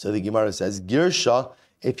 So the Gemara says, Girsha,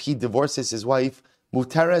 if he divorces his wife,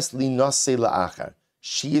 mutares li nase la'achar.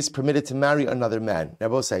 She is permitted to marry another man. Now,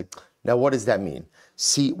 both say, now what does that mean?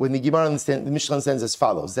 See, when the Gemara understands, the Mishnah understands as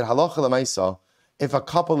follows, that halacha l'maisa, if a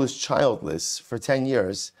couple is childless for 10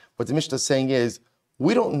 years, what the Mishnah is saying is,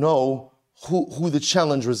 we don't know who the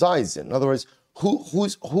challenge resides in. In other words, who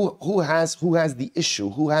has the issue,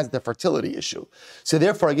 who has the fertility issue. So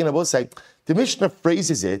therefore, again, I will say, the Mishnah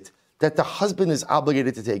phrases it that the husband is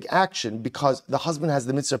obligated to take action because the husband has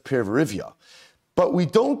the mitzvah Peri V'Rivya. But we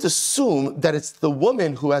don't assume that it's the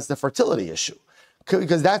woman who has the fertility issue.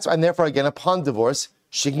 Because and therefore, again, upon divorce,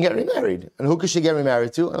 she can get remarried. And who could she get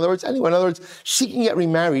remarried to? In other words, anyone. In other words, she can get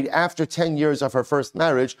remarried after 10 years of her first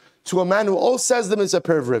marriage to a man who all says them is a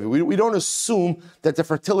pervrivi. We don't assume that the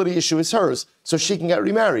fertility issue is hers, so she can get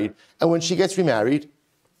remarried. And when she gets remarried,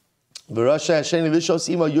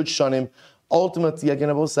 ultimately, again,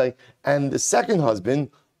 I will say, and the second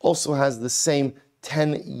husband also has the same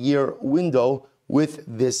 10-year window with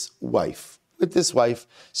this wife.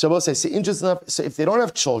 So I will say, interesting enough, so if they don't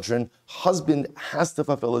have children, husband has to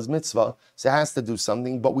fulfill his mitzvah, so has to do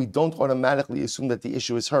something, but we don't automatically assume that the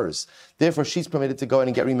issue is hers. Therefore, she's permitted to go in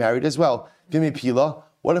and get remarried as well. Vimi pila,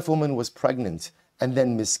 what if a woman was pregnant and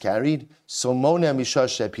then miscarried? So mona misha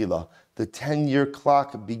shepila. The 10-year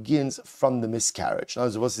clock begins from the miscarriage. In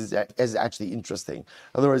other words, this is actually interesting. In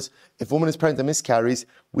other words, if a woman is pregnant and miscarries,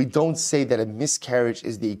 we don't say that a miscarriage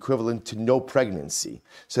is the equivalent to no pregnancy.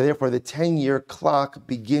 So therefore, the 10-year clock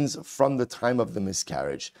begins from the time of the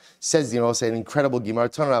miscarriage. Says, say an incredible Gemara,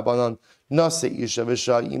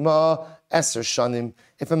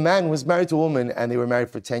 if a man was married to a woman and they were married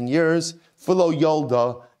for 10 years, fulo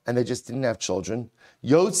yolda, and they just didn't have children,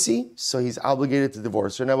 Yotzi, so he's obligated to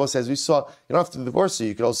divorce her. Now, as we saw, you don't have to divorce her,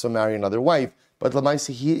 you could also marry another wife. But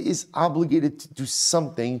Lamaisa, he is obligated to do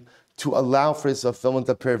something to allow for his fulfillment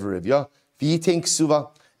of perverivya. V'yitain ksuva,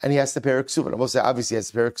 and he has to pay her ksuva. Now, obviously, he has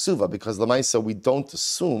to pay her ksuva, because Lamaisa, we don't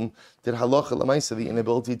assume that halacha Lamaisa, the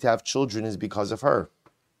inability to have children, is because of her.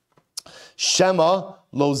 Shema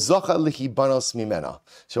lo zacha lichibanos mimena.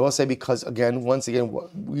 So I'll say, because once again,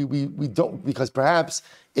 we don't, because perhaps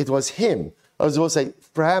it was him. I was going to say,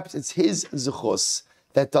 perhaps it's his zechus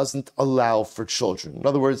that doesn't allow for children. In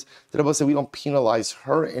other words, the Rebbe said we don't penalize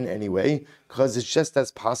her in any way, because it's just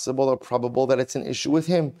as possible or probable that it's an issue with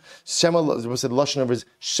him. Shema, the Rebbe said, lashon of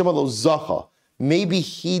shema lo zacha. Maybe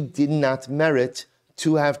he did not merit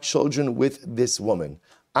to have children with this woman.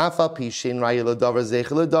 Afa pishin raya ledavar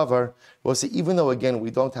zeichel ledavar. We'll say, even though again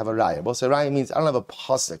we don't have a raya. We'll say raya means I don't have a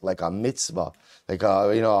pasuk like a mitzvah, like a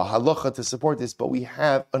halacha to support this, but we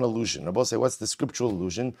have an illusion. We'll say, what's the scriptural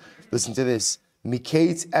illusion? Listen to this.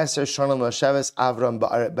 Miketz eser shanam lashaves Avram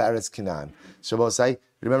ba'aretz Canaan. So we'll say,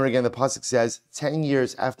 remember again, the pasuk says 10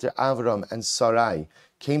 years after Avram and Sarai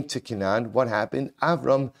came to Canaan, what happened?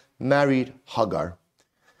 Avram married Hagar.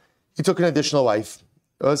 He took an additional wife.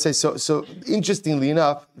 Let's say so. Interestingly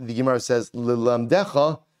enough, the Gemara says,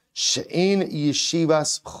 "Lilamdecha she'ein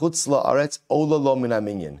yeshivas chutz la'aretz ola lo min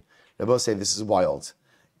haminyan." Rabbi say this is wild.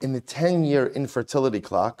 In the 10-year infertility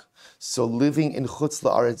clock, so living in chutz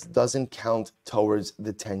la'aretz doesn't count towards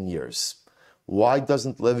the 10 years. Why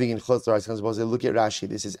doesn't living in chutz la'aretz count? Look at Rashi.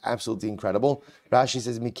 This is absolutely incredible. Rashi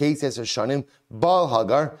says, "Miketz eser shanim bal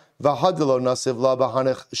Hagar." V'hadlo nasiv la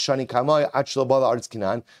b'hanech shani kamay achlo bala arts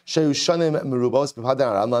kinan sheyu shanim merubos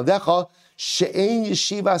b'padan aram ladecha she'ein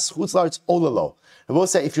yeshivas chutz la'aretz olalo. I will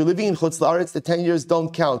say, if you're living in chutz la'aretz, the 10 years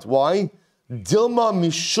don't count. Why? Dilma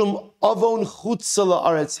mishum avon chutz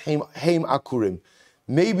la'aretz heim akurim.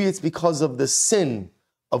 Maybe it's because of the sin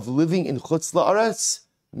of living in chutz la'aretz.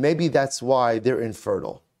 Maybe that's why they're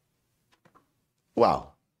infertile. Wow.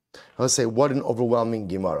 I will say, what an overwhelming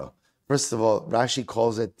Gemara. First of all, Rashi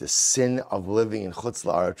calls it the sin of living in chutz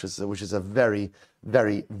la'aretz, which is a very,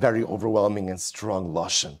 very, very overwhelming and strong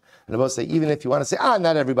lashon. And I will say, even if you want to say,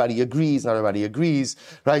 not everybody agrees,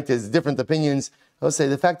 right? There's different opinions. I will say,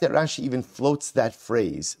 the fact that Rashi even floats that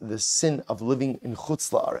phrase, the sin of living in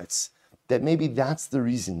chutz la'aretz, that maybe that's the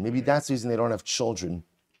reason. Maybe that's the reason they don't have children.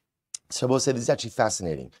 So I will say, this is actually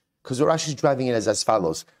fascinating, because what Rashi is driving it as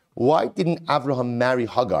follows. Why didn't Avraham marry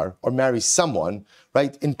Hagar or marry someone,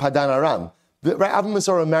 right, in Padan Aram? Right, Avraham and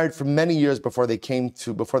Sarah were married for many years before they came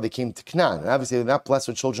to Canaan, and obviously they're not blessed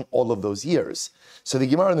with children all of those years. So the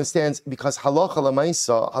Gemara understands, because halacha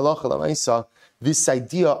l'maisa, this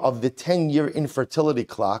idea of the 10-year infertility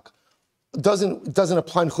clock doesn't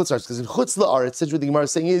apply in chutz la'aretz, because in chutz la'aretz, what the Gemara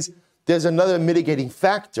is saying is there's another mitigating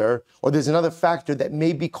factor, or there's another factor that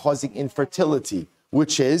may be causing infertility,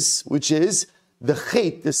 which is the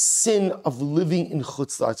chait, the sin of living in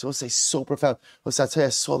chutz la'aretz. So I'll say, so profound. I'll tell you, I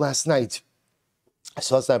saw last night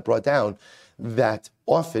brought down that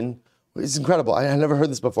often, it's incredible, I never heard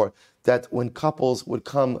this before, that when couples would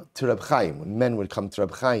come to Reb Chaim, when men would come to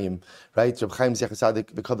Reb Chaim, right, Reb Chaim Zecher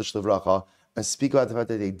Tzadik v'Kadosh Livracha, and speak about the fact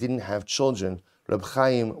that they didn't have children, Reb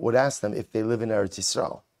Chaim would ask them if they live in Eretz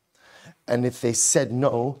Yisrael. And if they said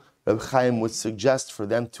no, Reb Chaim would suggest for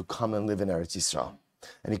them to come and live in Eretz Yisrael.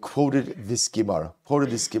 And he quoted this Gemara,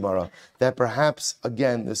 that perhaps,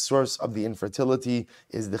 again, the source of the infertility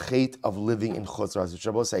is the chait of living in chutz la'aretz, which I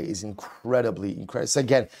will say is incredibly. So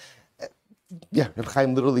again, Yeah, Reb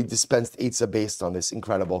Chaim literally dispensed Eitzah based on this.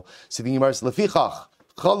 Incredible. So the Gemara says, Lefichach,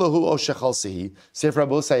 chalahu o shechal sehi. Sefer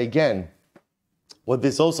Rabosai again. What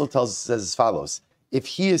this also tells us says as follows. If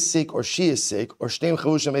he is sick or she is sick, or shneim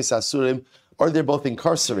chavushim es asurim, or they're both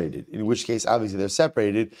incarcerated, in which case obviously they're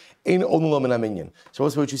separated, ein onulom and aminyan. So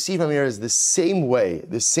what you see from here is the same way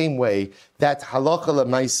that halacha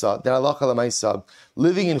lemaisa,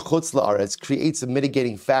 living in chutz la'aretz creates a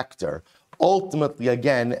mitigating factor. Ultimately,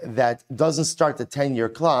 again, that doesn't start the 10-year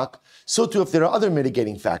clock. So too, if there are other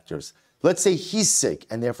mitigating factors. Let's say he's sick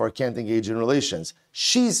and therefore can't engage in relations.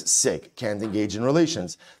 She's sick, can't engage in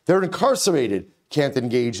relations. They're incarcerated, can't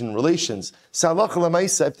engage in relations. So halacha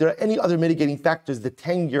l'maisa, if there are any other mitigating factors, the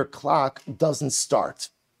 10-year clock doesn't start.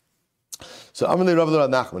 So Amalei Rav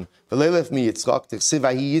Nachman, v'leilef mi Yitzchak, t'chsiv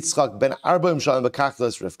ahi Yitzchak ben 40 shanim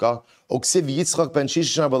b'kachlas Rivka, o ksiv Yitzchak ben 6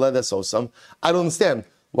 shanim b'ledes Osam. I don't understand.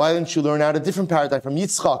 Why didn't you learn out a different paradigm from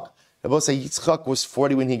Yitzchak? Rabbi say Yitzchak was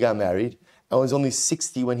 40 when he got married and was only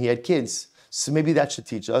 60 when he had kids. So maybe that should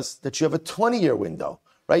teach us that you have a 20-year window,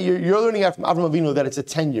 right? You're learning out from Avram Avinu that it's a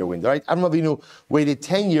 10-year window, right? Avram Avinu waited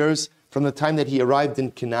 10 years from the time that he arrived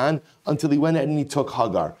in Canaan until he went and he took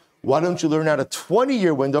Hagar. Why don't you learn out a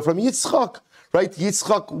 20-year window from Yitzchak, right?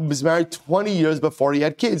 Yitzchak was married 20 years before he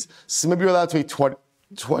had kids. So maybe you're allowed to wait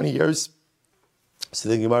 20 years. So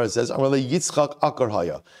the Gemara says, Amalei Yitzchak akar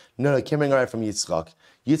haya. No, it came right from Yitzchak.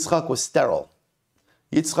 Yitzchak was sterile.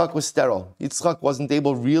 Yitzchak wasn't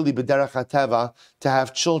able really, b'derech hateva, to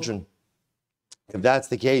have children. If that's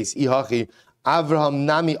the case, Ihachi, Avraham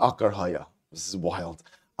nami akar haya. This is wild.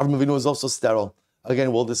 Avraham Avinu was also sterile.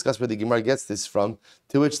 Again, we'll discuss where the Gemara gets this from.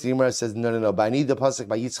 To which the Gemara says, no. But I need the pasuk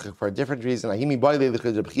by Yitzchak for a different reason. Why the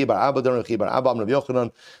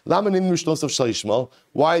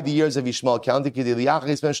years of Yishmael counted?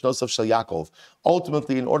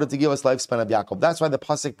 Ultimately, in order to give us lifespan of Yaakov. That's why the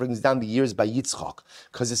pasuk brings down the years by Yitzchak,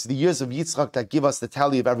 because it's the years of Yitzchak that give us the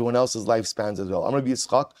tally of everyone else's lifespans as well. Rabbi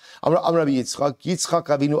Yitzchak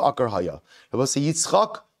Avinu akar haya.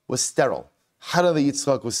 Yitzchak was sterile. How do the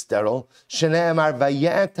Yitzchak was sterile? Shene'emar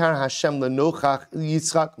vayetar Hashem lenochach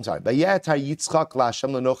Yitzchak. I'm sorry. Vayetar Yitzchak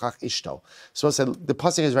laHashem lenochach ishto. So I said the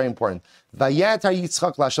pasuk is very important. Vayetar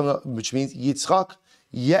Yitzchak laHashem, which means Yitzchak.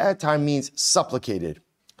 Yetar means supplicated.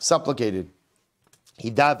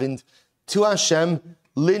 He davened to Hashem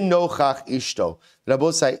lenochach ishto.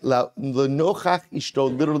 Rabbi say lenochach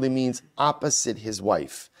ishto literally means opposite his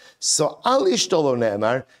wife. So al ishto lo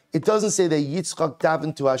ne'emar. It doesn't say that Yitzchak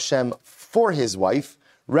davened to Hashem for his wife.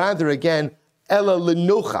 Rather, again, ela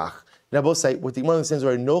lenochach. Rabbi say what the Gemara understands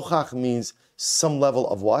where nochach means some level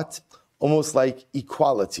of what? Almost like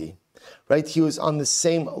equality, right? He was on the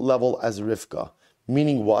same level as Rivka,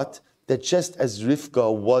 meaning what? That just as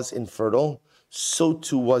Rivka was infertile, so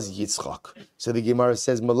too was Yitzchak. So the Gemara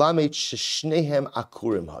says, Melamed sheshnehem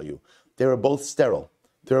akurim hayu. They were both sterile.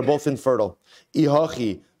 They were both infertile.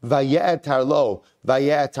 Ihachi vaye'etar lo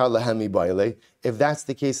vaye'etar lahemi ba'ile. If that's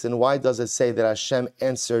the case, then why does it say that Hashem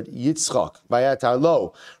answered Yitzchak? Vaye'etar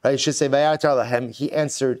lo. Right? It should say vaye'etar lahem. He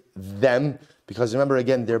answered them, because remember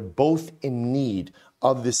again, they're both in need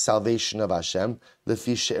of the salvation of Hashem.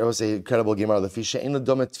 It was an incredible Gemara. Lefisha in the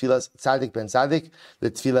dome tfilas tzadik ben tzadik, the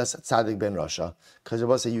tfilas tzadik ben rasha. Because it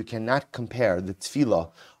was you cannot compare the tfilah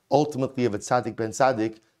ultimately of a tzadik ben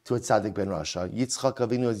tzadik to a tzaddik ben rasha. Yitzchak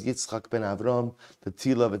Avinu is Yitzchak ben Avram. The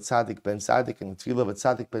tefillah of a tzaddik ben tzaddik, and the tefillah of a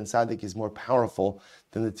tzaddik ben tzaddik is more powerful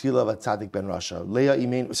than the tefillah of a tzaddik ben rasha.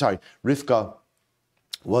 Rivka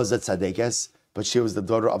was a tzaddikes, but she was the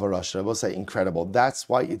daughter of a rasha. I will say incredible. That's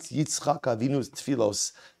why it's Yitzchak Avinu's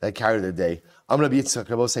tefillos that carry the day. I'm Rabbi Yitzchak.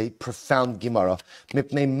 I will say profound Gemara.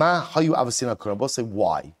 Mipnei ma hayu avasin hakura. I will say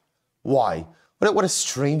why? What a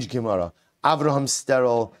strange Gemara. Avraham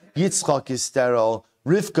sterile. Yitzchak is sterile.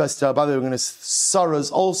 Rivka sterile. By the way, we're going to Sarah's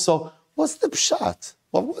also. What's the pshat?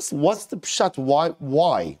 Well, what's the pshat?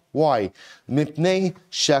 Why? Mipnei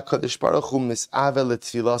she'HaKadosh Baruch Hu mis'ave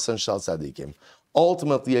letfilasan shal tzadikim.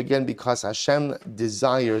 Ultimately, again, because Hashem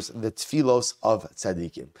desires the tfilos of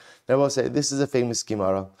tzaddikim. Now, I will say, this is a famous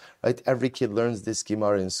Gemara, right? Every kid learns this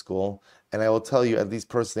Gemara in school, and I will tell you, at least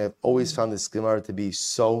personally, I've always found this Gemara to be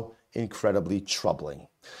so incredibly troubling.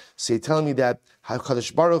 So you're telling me that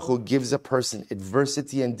HaKadosh Baruch Hu gives a person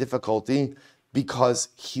adversity and difficulty because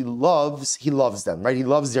he loves them, right? He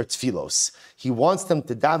loves their tfilos. He wants them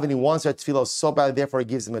to daven, he wants their tfilos so bad, therefore he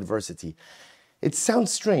gives them adversity. It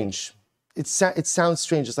sounds strange. It sounds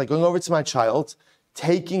strange. It's like going over to my child,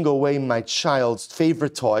 taking away my child's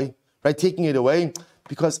favorite toy, right? Taking it away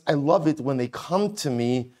because I love it when they come to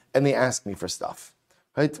me and they ask me for stuff,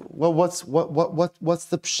 Right? Well, what's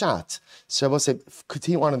the pshat? So I will say,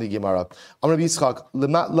 continue on in the Gemara. I'm Rabbi Yitzchak.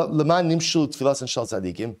 Lema nimshul tfilas and shal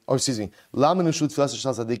tzadikim. Or excuse me, lama nimshul tfilas and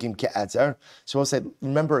shal tzadikim ke'eter. So I will say,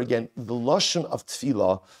 remember again, the lashon of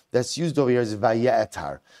tefillah that's used over here is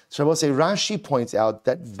vaye'etar. So I will say, Rashi points out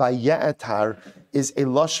that vaye'etar is a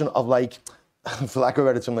lashon of like, for lack of a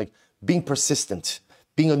better term, like being persistent.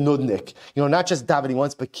 Being a nudnik, not just davening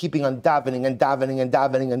once, but keeping on davening and davening and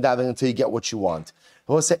davening and davening until you get what you want.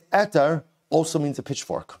 I will say etar also means a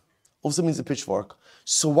pitchfork.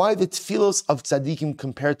 So why the tefillos of tzaddikim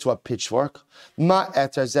compared to a pitchfork? Ma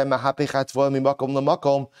etar zeh mahapechat vo mimakom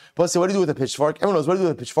lamakom. But say, what do you do with a pitchfork? Everyone knows what do you do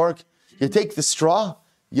with a pitchfork. You take the straw,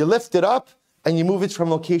 you lift it up, and you move it from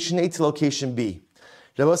location A to location B.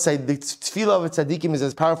 Rabbi say the tefillah of tzaddikim is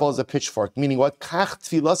as powerful as a pitchfork. Meaning what? Kach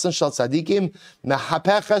tefillah shel tzaddikim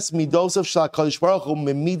mehapeches midosav shel Hakadosh Baruch Hu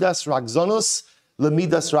memidas ragzonos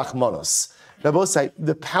lemidas rachmanos. Rabbi say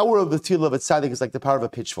the power of the tefillah of a tzaddik is like the power of a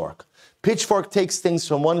pitchfork. Pitchfork takes things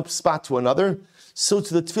from one spot to another. So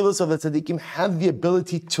to the tefillahs of the tzaddikim have the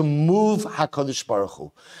ability to move Hakadosh Baruch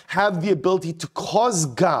Hu, have the ability to cause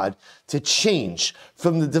God to change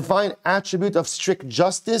from the divine attribute of strict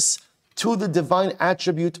justice to the divine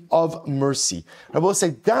attribute of mercy. I will say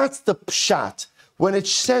that's the pshat. When it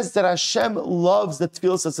says that Hashem loves the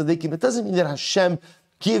tefillos of tzaddikim, it doesn't mean that Hashem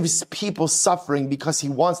gives people suffering because He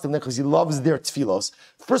wants them there, because He loves their tefillos.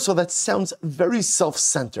 First of all, that sounds very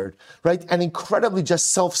self-centered, right? And incredibly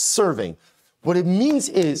just self-serving. What it means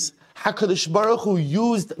is HaKadosh Baruch Hu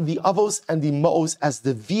used the avos and the ma'os as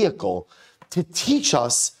the vehicle to teach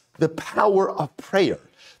us the power of prayer.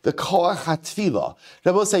 The koach hatfila.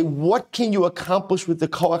 Rabbi will say, what can you accomplish with the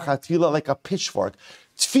koach hatfila like a pitchfork?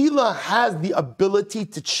 Tefillah has the ability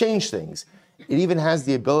to change things. It even has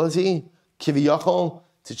the ability, kiviyachol,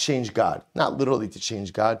 to change God. Not literally to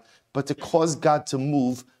change God, but to cause God to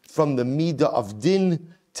move from the midah of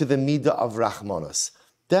din to the midah of rachmanos.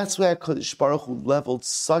 That's why HaKadosh Baruch Hu leveled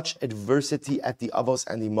such adversity at the avos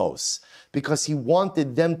and the mos, because He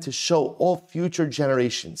wanted them to show all future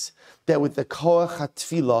generations that with the koach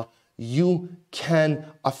hatfilah, you can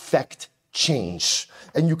affect change.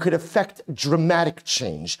 And you could affect dramatic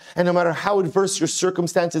change. And no matter how adverse your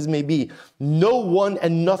circumstances may be, no one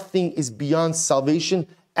and nothing is beyond salvation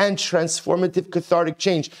and transformative cathartic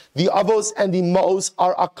change. The avos and the mos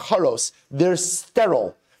are akaros. They're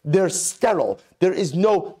sterile. There is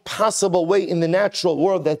no possible way in the natural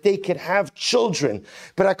world that they could have children.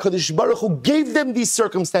 But HaKadosh Baruch Hu gave them these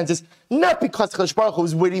circumstances, not because HaKadosh Baruch Hu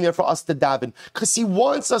was waiting there for us to daven, because He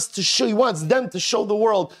wants us to show, He wants them to show the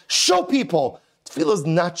world, show people. Tefillah is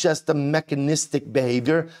not just a mechanistic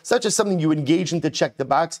behavior. It's not just something you engage in to check the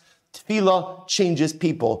box. Tefillah changes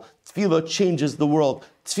people. Tefillah changes the world.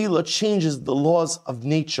 Tefillah changes the laws of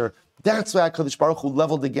nature. That's why HaKadosh Baruch Hu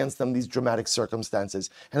leveled against them these dramatic circumstances.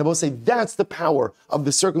 And I will say that's the power of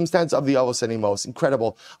the circumstance of the Avos and Emos.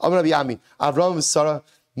 Incredible. Rabbi Yami, Avram and Sarah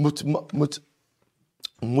mutmatin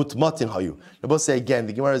hayu. I will say again,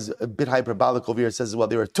 the Gemara is a bit hyperbolic over here. It says, well,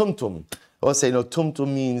 they were tumtum. I will say, no, tumtum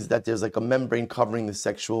means that there's like a membrane covering the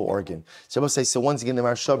sexual organ. So I will say, so once again, the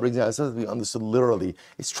Maharsha brings it out, it doesn't be understood literally.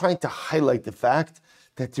 It's trying to highlight the fact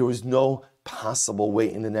that there was no possible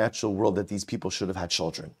way in the natural world that these people should have had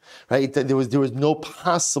children, right? There was no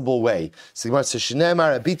possible way. So the Gemara says,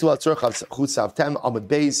 "Shneimar abitu al tzorch chutzavtem amud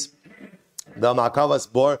beis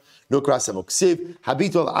v'amakavas bor nukrasem uksiv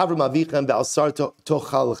habitu al avram avichem ve'al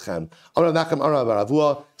tochalchem." Amar Nachem Amar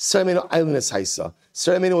Baravua Saremenu islandess haisa.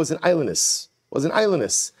 Saremenu was an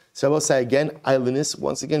islandess. So I will say again, islandess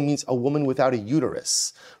once again means a woman without a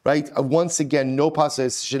uterus, right? Once again, no possible.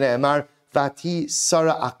 Shneimar vati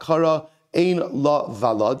Sarah akara. Ein la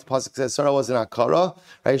valad. Pasuk says Sarah was an akara,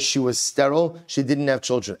 right? She was sterile. She didn't have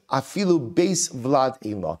children. Afilu beis vlad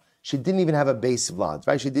ein la. She didn't even have a beis vlad,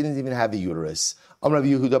 right? She didn't even have a uterus. Amar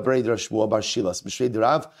Rabbi Yehuda Breider Shmuel Bar Shilas B'Shrei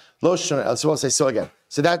Rav Lo Shana. So we'll say so again.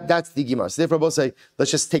 So that's the Gemara. So therefore, we'll say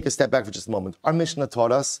let's just take a step back for just a moment. Our Mishnah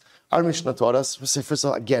taught us. We'll say first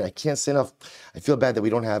of all, again, I can't say enough. I feel bad that we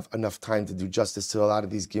don't have enough time to do justice to a lot of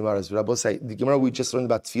these Gemaras. But I will say the Gemara we just learned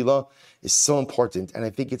about Tefillah is so important, and I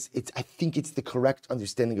think it's the correct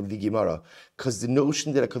understanding of the Gemara, because the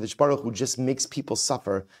notion that HaKadosh Baruch Hu just makes people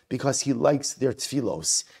suffer because He likes their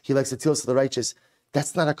tefillos, He likes the tefillos of the righteous.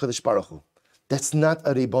 That's not HaKadosh Baruch Hu. That's not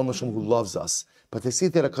a Ribono Shel Olam who loves us. But they see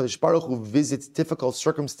that HaKadosh Baruch Hu visits difficult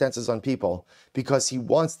circumstances on people because He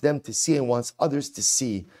wants them to see and wants others to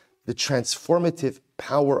see the transformative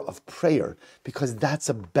power of prayer, because that's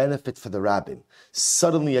a benefit for the rabbin.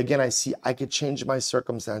 Suddenly, again, I see I could change my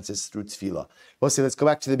circumstances through tefillah. We'll say, let's go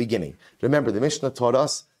back to the beginning. Remember, the Mishnah taught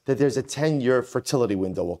us that there's a 10-year fertility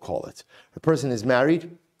window, we'll call it. A person is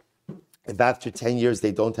married. If after 10 years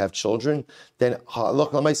they don't have children, then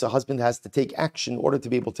a husband has to take action in order to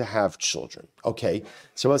be able to have children. Okay,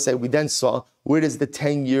 so let's say we then saw, where does the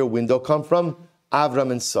 10-year window come from?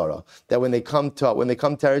 Avram and Sarah. That when they come to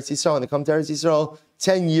Eretz Yisrael,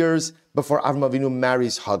 10 years before Avram Avinu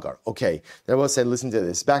marries Hagar. Okay, then we'll say, listen to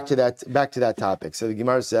this. Back to that topic. So the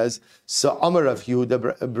Gemara says, so Amar Rav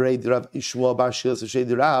Yehuda Breid Rav Ishmael Bar Shil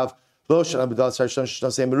Soshed Rav Lo Shana B'Dal Sarshon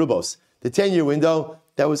Shnasei Merubos. The 10-year window,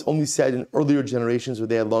 that was only said in earlier generations where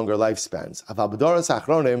they had longer lifespans. Aval b'doros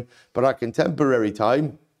achronim, but in contemporary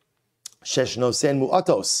time, sheshnosen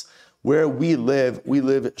mu'atos, where we live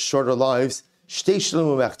shorter lives. Shtei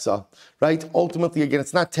shelu mechza, right? Ultimately, again,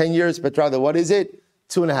 it's not 10 years, but rather, what is it?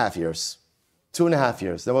 2.5 years. 2.5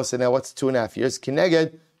 years. Then we'll say, now what's 2.5 years?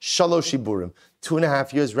 Kineged shalosh shiburim.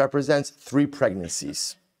 2.5 years represents 3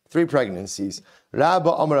 pregnancies. 3 pregnancies.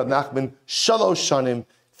 Rabba Amar Rav Nachman, shalosh shanim.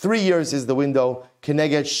 3 years is the window.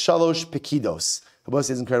 Keneged shalosh pekidos. The boss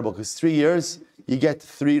is incredible because 3 years you get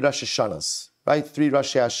 3 Rosh Hashanahs, right? 3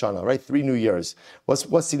 Rosh Hashanah, right? 3 New Years.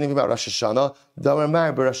 What's significant about Rosh Hashanah?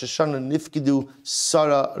 Damar Rosh Hashanah nifkidu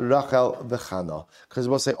Sarah Rachel v'Chana. Because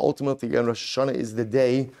we'll say ultimately again, Rosh Hashanah is the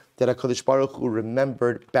day that HaKadosh Baruch Hu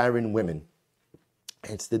remembered barren women.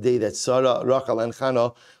 It's the day that Sarah, Rachel, and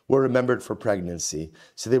Chana were remembered for pregnancy.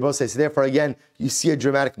 So they both say, so therefore again, you see a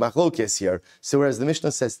dramatic machlokes here. So whereas the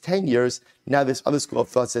Mishnah says 10 years, now this other school of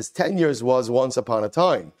thought says 10 years was once upon a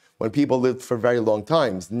time, when people lived for very long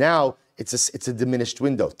times. Now it's a diminished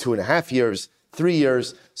window, 2.5 years, 3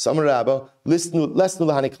 years. Samar Rabba, listen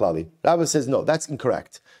lahani klali. Rabba says, no, that's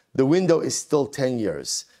incorrect. The window is still 10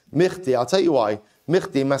 years. Michti, I'll tell you why.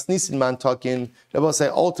 Michti, Masnisin man talking. Rabbi say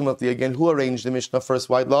ultimately again, who arranged the Mishnah first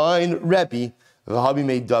white line? Rebbe. Vahabi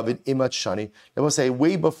made David Imat Shani. Rabbi say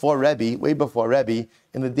way before Rebbe,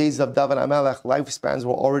 in the days of David Amalek, lifespans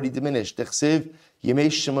were already diminished. Dechsiv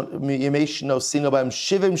Yemesh Sino Bam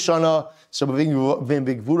Shivim Shana, Shabavim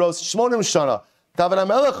Big Vuros Shmonim Shana. David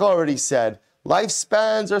Amalek already said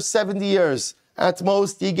lifespans are 70 years. At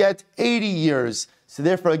most, you get 80 years. So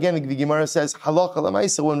therefore, again, the Gemara says, Halacha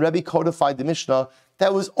l'maisa, when Rebbe codified the Mishnah,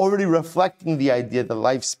 that was already reflecting the idea that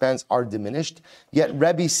lifespans are diminished, yet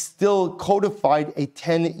Rebbe still codified a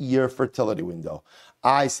 10-year fertility window.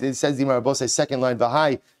 So it says, the Gemara says, second line,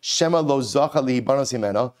 V'hai, Shema lo zacha lihibanos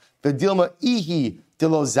himena, v'dilma ihi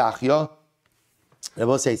dilo zachya. And I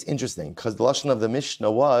will say it's interesting, because the Lashon of the Mishnah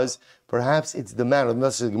was, perhaps it's the man, or the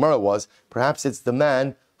message of the Gemara was, perhaps it's the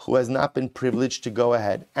man who has not been privileged to go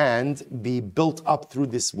ahead and be built up through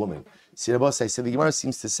this woman. So the Gemara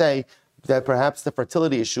seems to say that perhaps the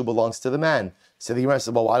fertility issue belongs to the man. So the Gemara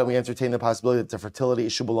said, well, why don't we entertain the possibility that the fertility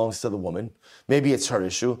issue belongs to the woman? Maybe it's her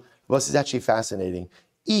issue. Well, this is actually fascinating.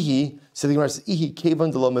 Ihi, so the Gemara says, Ihi kevan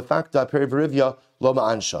de lo mefakta perivarivya lo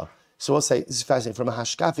ma'ansha. So we'll say, this is fascinating, from a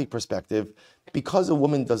hashkafic perspective, because a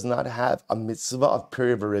woman does not have a mitzvah of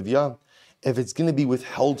perivarivya, if it's going to be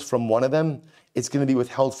withheld from one of them, it's going to be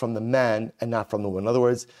withheld from the man and not from the woman. In other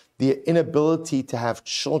words, the inability to have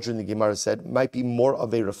children, the Gemara said, might be more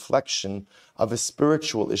of a reflection of a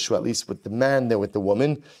spiritual issue, at least with the man than with the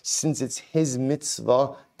woman, since it's his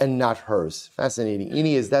mitzvah and not hers. Fascinating.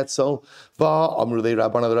 Ini, is that so? Yet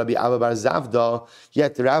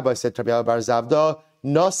the rabbi said to Rabbi Abba bar Zavda,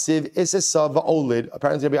 Nasiv Isesa va'olid.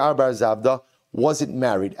 Apparently Rabbi Abba bar Zavda wasn't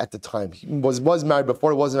married at the time. He was married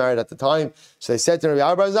before, he wasn't married at the time. So they said to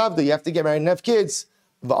Rabbi Abba bar Zavda, you have to get married and have kids.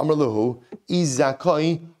 Va'amr lahu,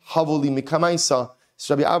 izakai havuli mikamaisa.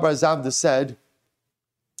 So Rabbi Abba bar Zavda said,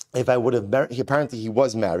 if I would have married, apparently he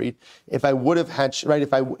was married. If I would have had, right,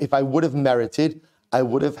 if I would have merited, I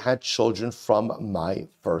would have had children from my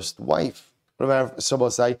first wife. So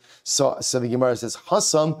the Gemara says,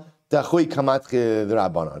 Hasam dachui kamat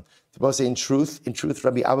rabbanon. To say in truth,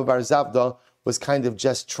 Rabbi Abba bar Zavda was kind of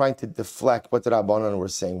just trying to deflect what the Rabbanon were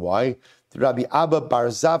saying. Why? The Rabbi Abba bar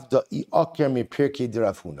Zavda i'oker mi pirkei de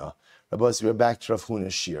Rav Huna. Rabbi, we're back to Rav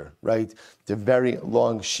Huna's shir, right? The very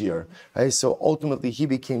long shir. Right? So ultimately he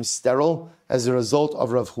became sterile as a result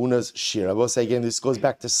of Rav Huna's shir. I will say again, this goes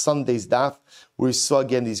back to Sunday's daf, where we saw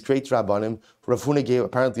again these great Rabbanim. Rav Huna gave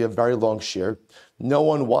apparently a very long shir. No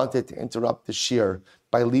one wanted to interrupt the shir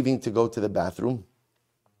by leaving to go to the bathroom.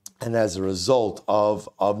 And as a result of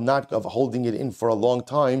holding it in for a long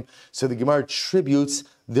time, so the Gemara attributes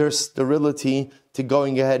their sterility to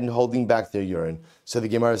going ahead and holding back their urine. So the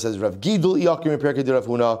Gemara says, Rav Gidl iyakim perkei de Rav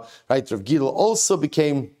Huna, right? Rav Gidl also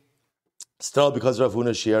became sterile because of Rav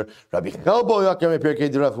Huna's shir. Rabbi Chelbo iyakim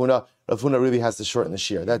perkei de Rav Huna. Rav Huna really has to shorten the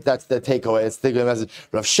shir. That's the takeaway. It's the takeaway message.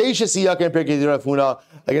 Rav Sheshes iyakim perkei de Rav Huna.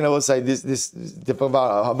 Again, I will say this.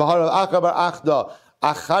 V'harav Achabar Achda.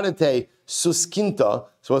 Acharate suskinta.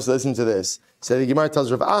 So let's listen to this. So the Gemara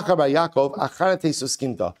tells Rav Acha bar Yaakov, Acharate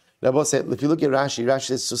suskinta. Rabbi said, if you look at Rashi, Rashi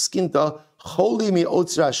says suskinta, choli mi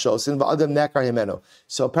otzra shosin va'adam nekar himeno.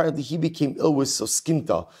 So apparently he became ill with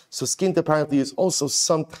suskinta. Suskinta apparently is also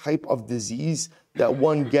some type of disease that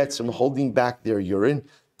one gets from holding back their urine.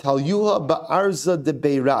 Talyuha ba'arza de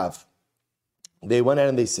beirav. They went out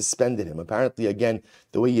and they suspended him. Apparently, again,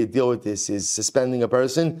 the way you deal with this is suspending a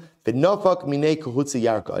person. V'nafak minei kahutza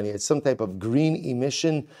yarka. And he had some type of green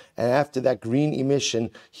emission. And after that green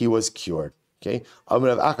emission, he was cured. Okay?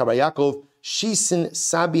 Amar Rav Acha bar Yaakov, Shisin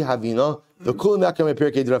Sabi Havina, the Kulim Yakam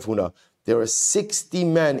Pirkei Drafuna. There were 60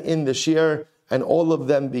 men in the shir, and all of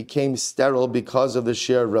them became sterile because of the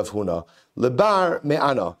shir Rav Huna. Lebar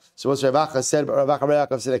me'ana. So what Rav Acha said, Rav Acha bar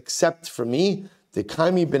Yaakov said, except for me, the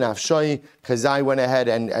Kaimi ben Afshai, because I went ahead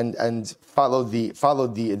and followed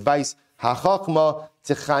the advice. Hachachma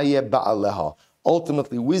techaye ba'aleha.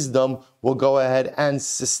 Ultimately, wisdom will go ahead and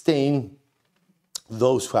sustain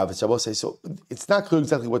those who have it. Shabbos say, so it's not clear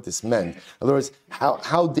exactly what this meant. In other words,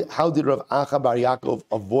 how did Rav Acha bar Yaakov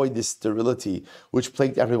avoid this sterility which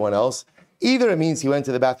plagued everyone else? Either it means he went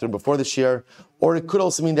to the bathroom before the shir, or it could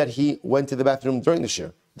also mean that he went to the bathroom during the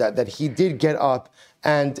shir. That he did get up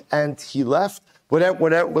and he left.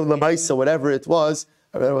 Whatever it was,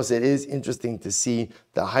 it is interesting to see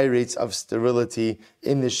the high rates of sterility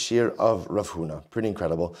in the shir of Rav Huna. Pretty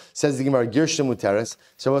incredible. Says the Gemara, Girsha Muteres.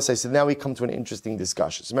 So now we come to an interesting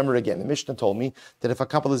discussion. So remember again, the Mishnah told me that if a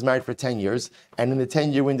couple is married for 10 years, and in the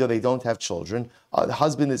 10-year window they don't have children, the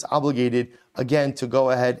husband is obligated, again, to go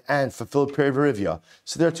ahead and fulfill Perivarivya.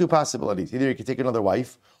 So there are two possibilities. Either he could take another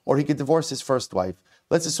wife, or he could divorce his first wife.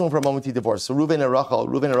 Let's assume for a moment he divorced. So Reuven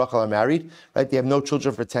and Rachel are married, right? They have no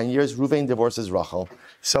children for 10 years. Reuven divorces Rachel.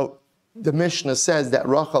 So the Mishnah says that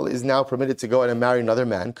Rachel is now permitted to go ahead and marry another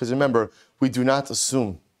man, because remember, we do not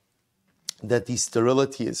assume that the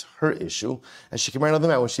sterility is her issue, and she can marry another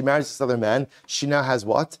man. When she marries this other man, she now has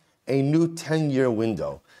what? A new 10-year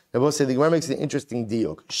window. Rabbi say the Gemara makes an interesting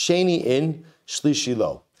diuk. Sheni in, shlishi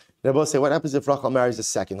lo. Rabbi say, what happens if Rachel marries a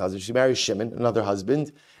second husband? She marries Shimon, another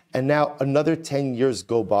husband, and now another 10 years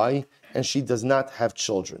go by, and she does not have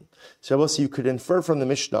children. So you could infer from the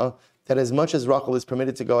Mishnah that as much as Rachel is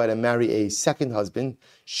permitted to go ahead and marry a second husband,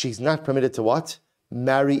 she's not permitted to what?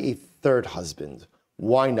 Marry a third husband.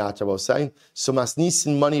 Why not, Rabbi saying? So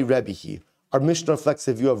Masnisin Mani Rebbehi. Our Mishnah reflects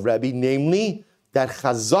the view of Rebbe, namely that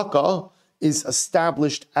Chazaka is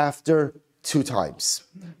established after 2 times.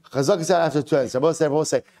 Chazaka is after 2 times. Rabbi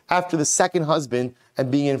say after the second husband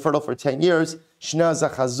and being infertile for 10 years, she now has a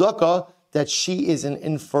chazaka that she is an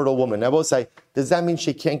infertile woman. Now, both say, does that mean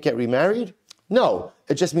she can't get remarried? No.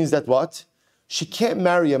 It just means that what? She can't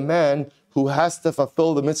marry a man who has to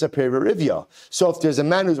fulfill the mitzvah perivarivya. So if there's a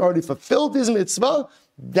man who's already fulfilled his mitzvah,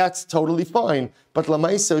 that's totally fine. But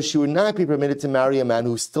lamaisa, she would not be permitted to marry a man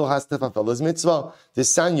who still has to fulfill his mitzvah.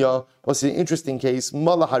 This Sanya was an interesting case.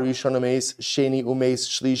 Mala harishon umeis, sheni umeis,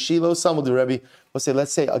 shlishi lo samud Rebbe.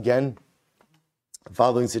 Let's say again,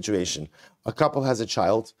 following situation. A couple has a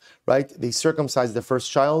child, right? They circumcise the first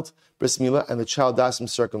child, bris milah, and the child dies from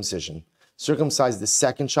circumcision. Circumcise the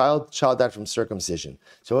second child died from circumcision.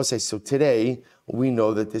 So I'll say, so today, we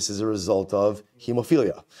know that this is a result of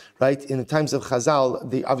hemophilia, right? In the times of Chazal,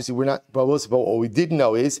 but what we did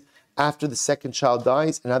know is, after the second child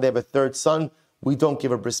dies, and now they have a third son, we don't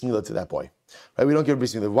give a bris milah to that boy. Right? We don't give a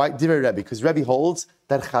bris milah. Why? Divrei Rebbe, because Rebbe holds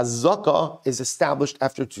that chazaka is established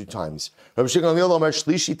after 2 times. Rabbi Shimon Omer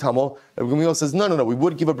Shlishi Tamo. Rabbi Gamliel says, no, we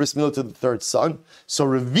would give a bris milah to the third son. So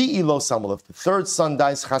Revi'i lo samol. If the third son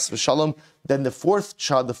dies chas v'shalom, then the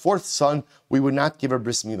fourth son, we would not give a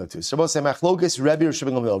bris milah to. So Rabbi say machlokes Rebbe or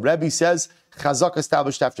Shimon Gamliel. Rebbe says chazaka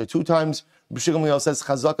established after 2 times. Rabbi Shimon Gamliel says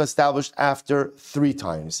chazaka established after 3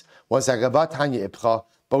 times. Once agavat hanya ipcha.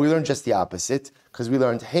 But we learned just the opposite, because we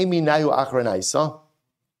learned Heimi Nayu Achranaisa.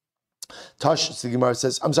 Tash, the Gemara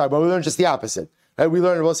says, but we learned just the opposite. Right? We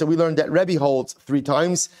learned that Rebbe holds 3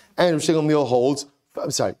 times, and Rabbi Shimon Gamliel holds,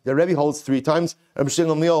 the Rebbe holds 3 times, and Rabbi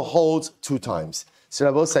Shimon Gamliel holds 2 times. So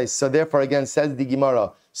Rabbi says, so therefore again says the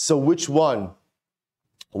Gemara, so which one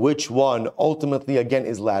ultimately again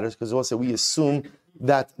is latter? Because also we assume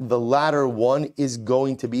that the latter one is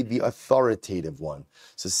going to be the authoritative one.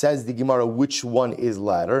 So says the Gemara, which one is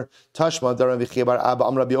latter? Tashma daran v'chebar abba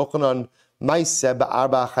amra b'yochanan ma'aseh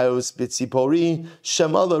ba'arba chayos b'tzipori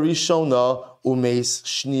shemala rishona umeis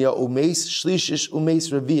shnia umeis shlishish umeis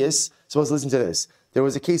revius. So let's listen to this. There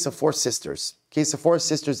was a case of 4 sisters. Case of 4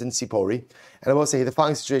 sisters in Tzipori. And I will say the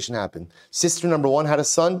following situation happened. Sister number 1 had a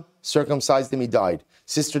son, circumcised him, he died.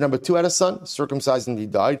 Sister number 2 had a son, circumcised and he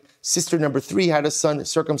died. Sister number 3 had a son,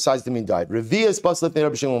 circumcised and he died. Revi'as baslet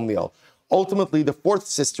Rabbi Shimon Gamliel. Ultimately, the 4th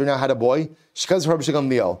sister now had a boy. She comes from Rabbi Shimon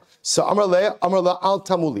Gamliel. So Amar le al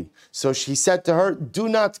tamuli. So she said to her, do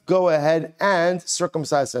not go ahead and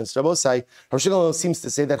circumcise her. Rabbi Shimon Gamliel seems to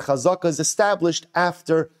say that chazaka is established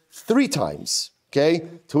after 3 times. Okay,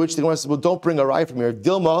 to which the Gemara says, well, don't bring a raya from here.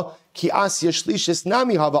 Dilma ki asya shlishis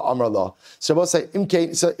nami hava amar la. So Rabbi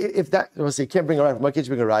say, so if that, Rabbi say, you can't bring a raya from, why can't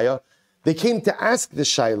you bring a raya? They came to ask the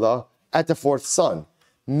shaila at the 4th son.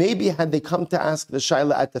 Maybe had they come to ask the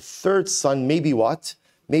shaila at the 3rd son, maybe what?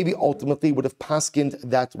 Maybe ultimately would have paskined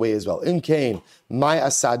that way as well. In Cain, my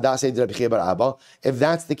asada said Rabbi Chiya bar Abba. If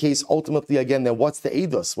that's the case, ultimately again, then what's the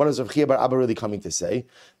edus? What is Rabbi Chiya bar Abba really coming to say?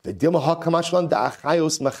 V'dilma hakamashlan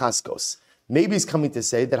da'achayos mechaskos. Maybe he's coming to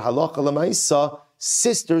say that halacha l'maisa,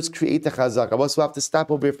 sisters create the chazaka. We'll have to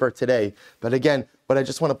stop over here for today. But again, what I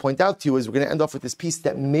just want to point out to you is we're going to end off with this piece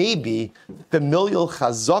that maybe familial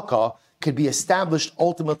chazaka could be established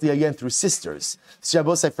ultimately again through sisters. So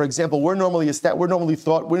for example, we're normally using that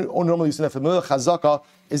familial chazaka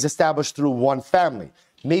is established through one family.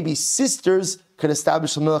 Maybe sisters could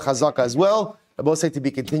establish familial chazaka as well. Rabbi say to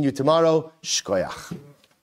be continued tomorrow. Shkoyach.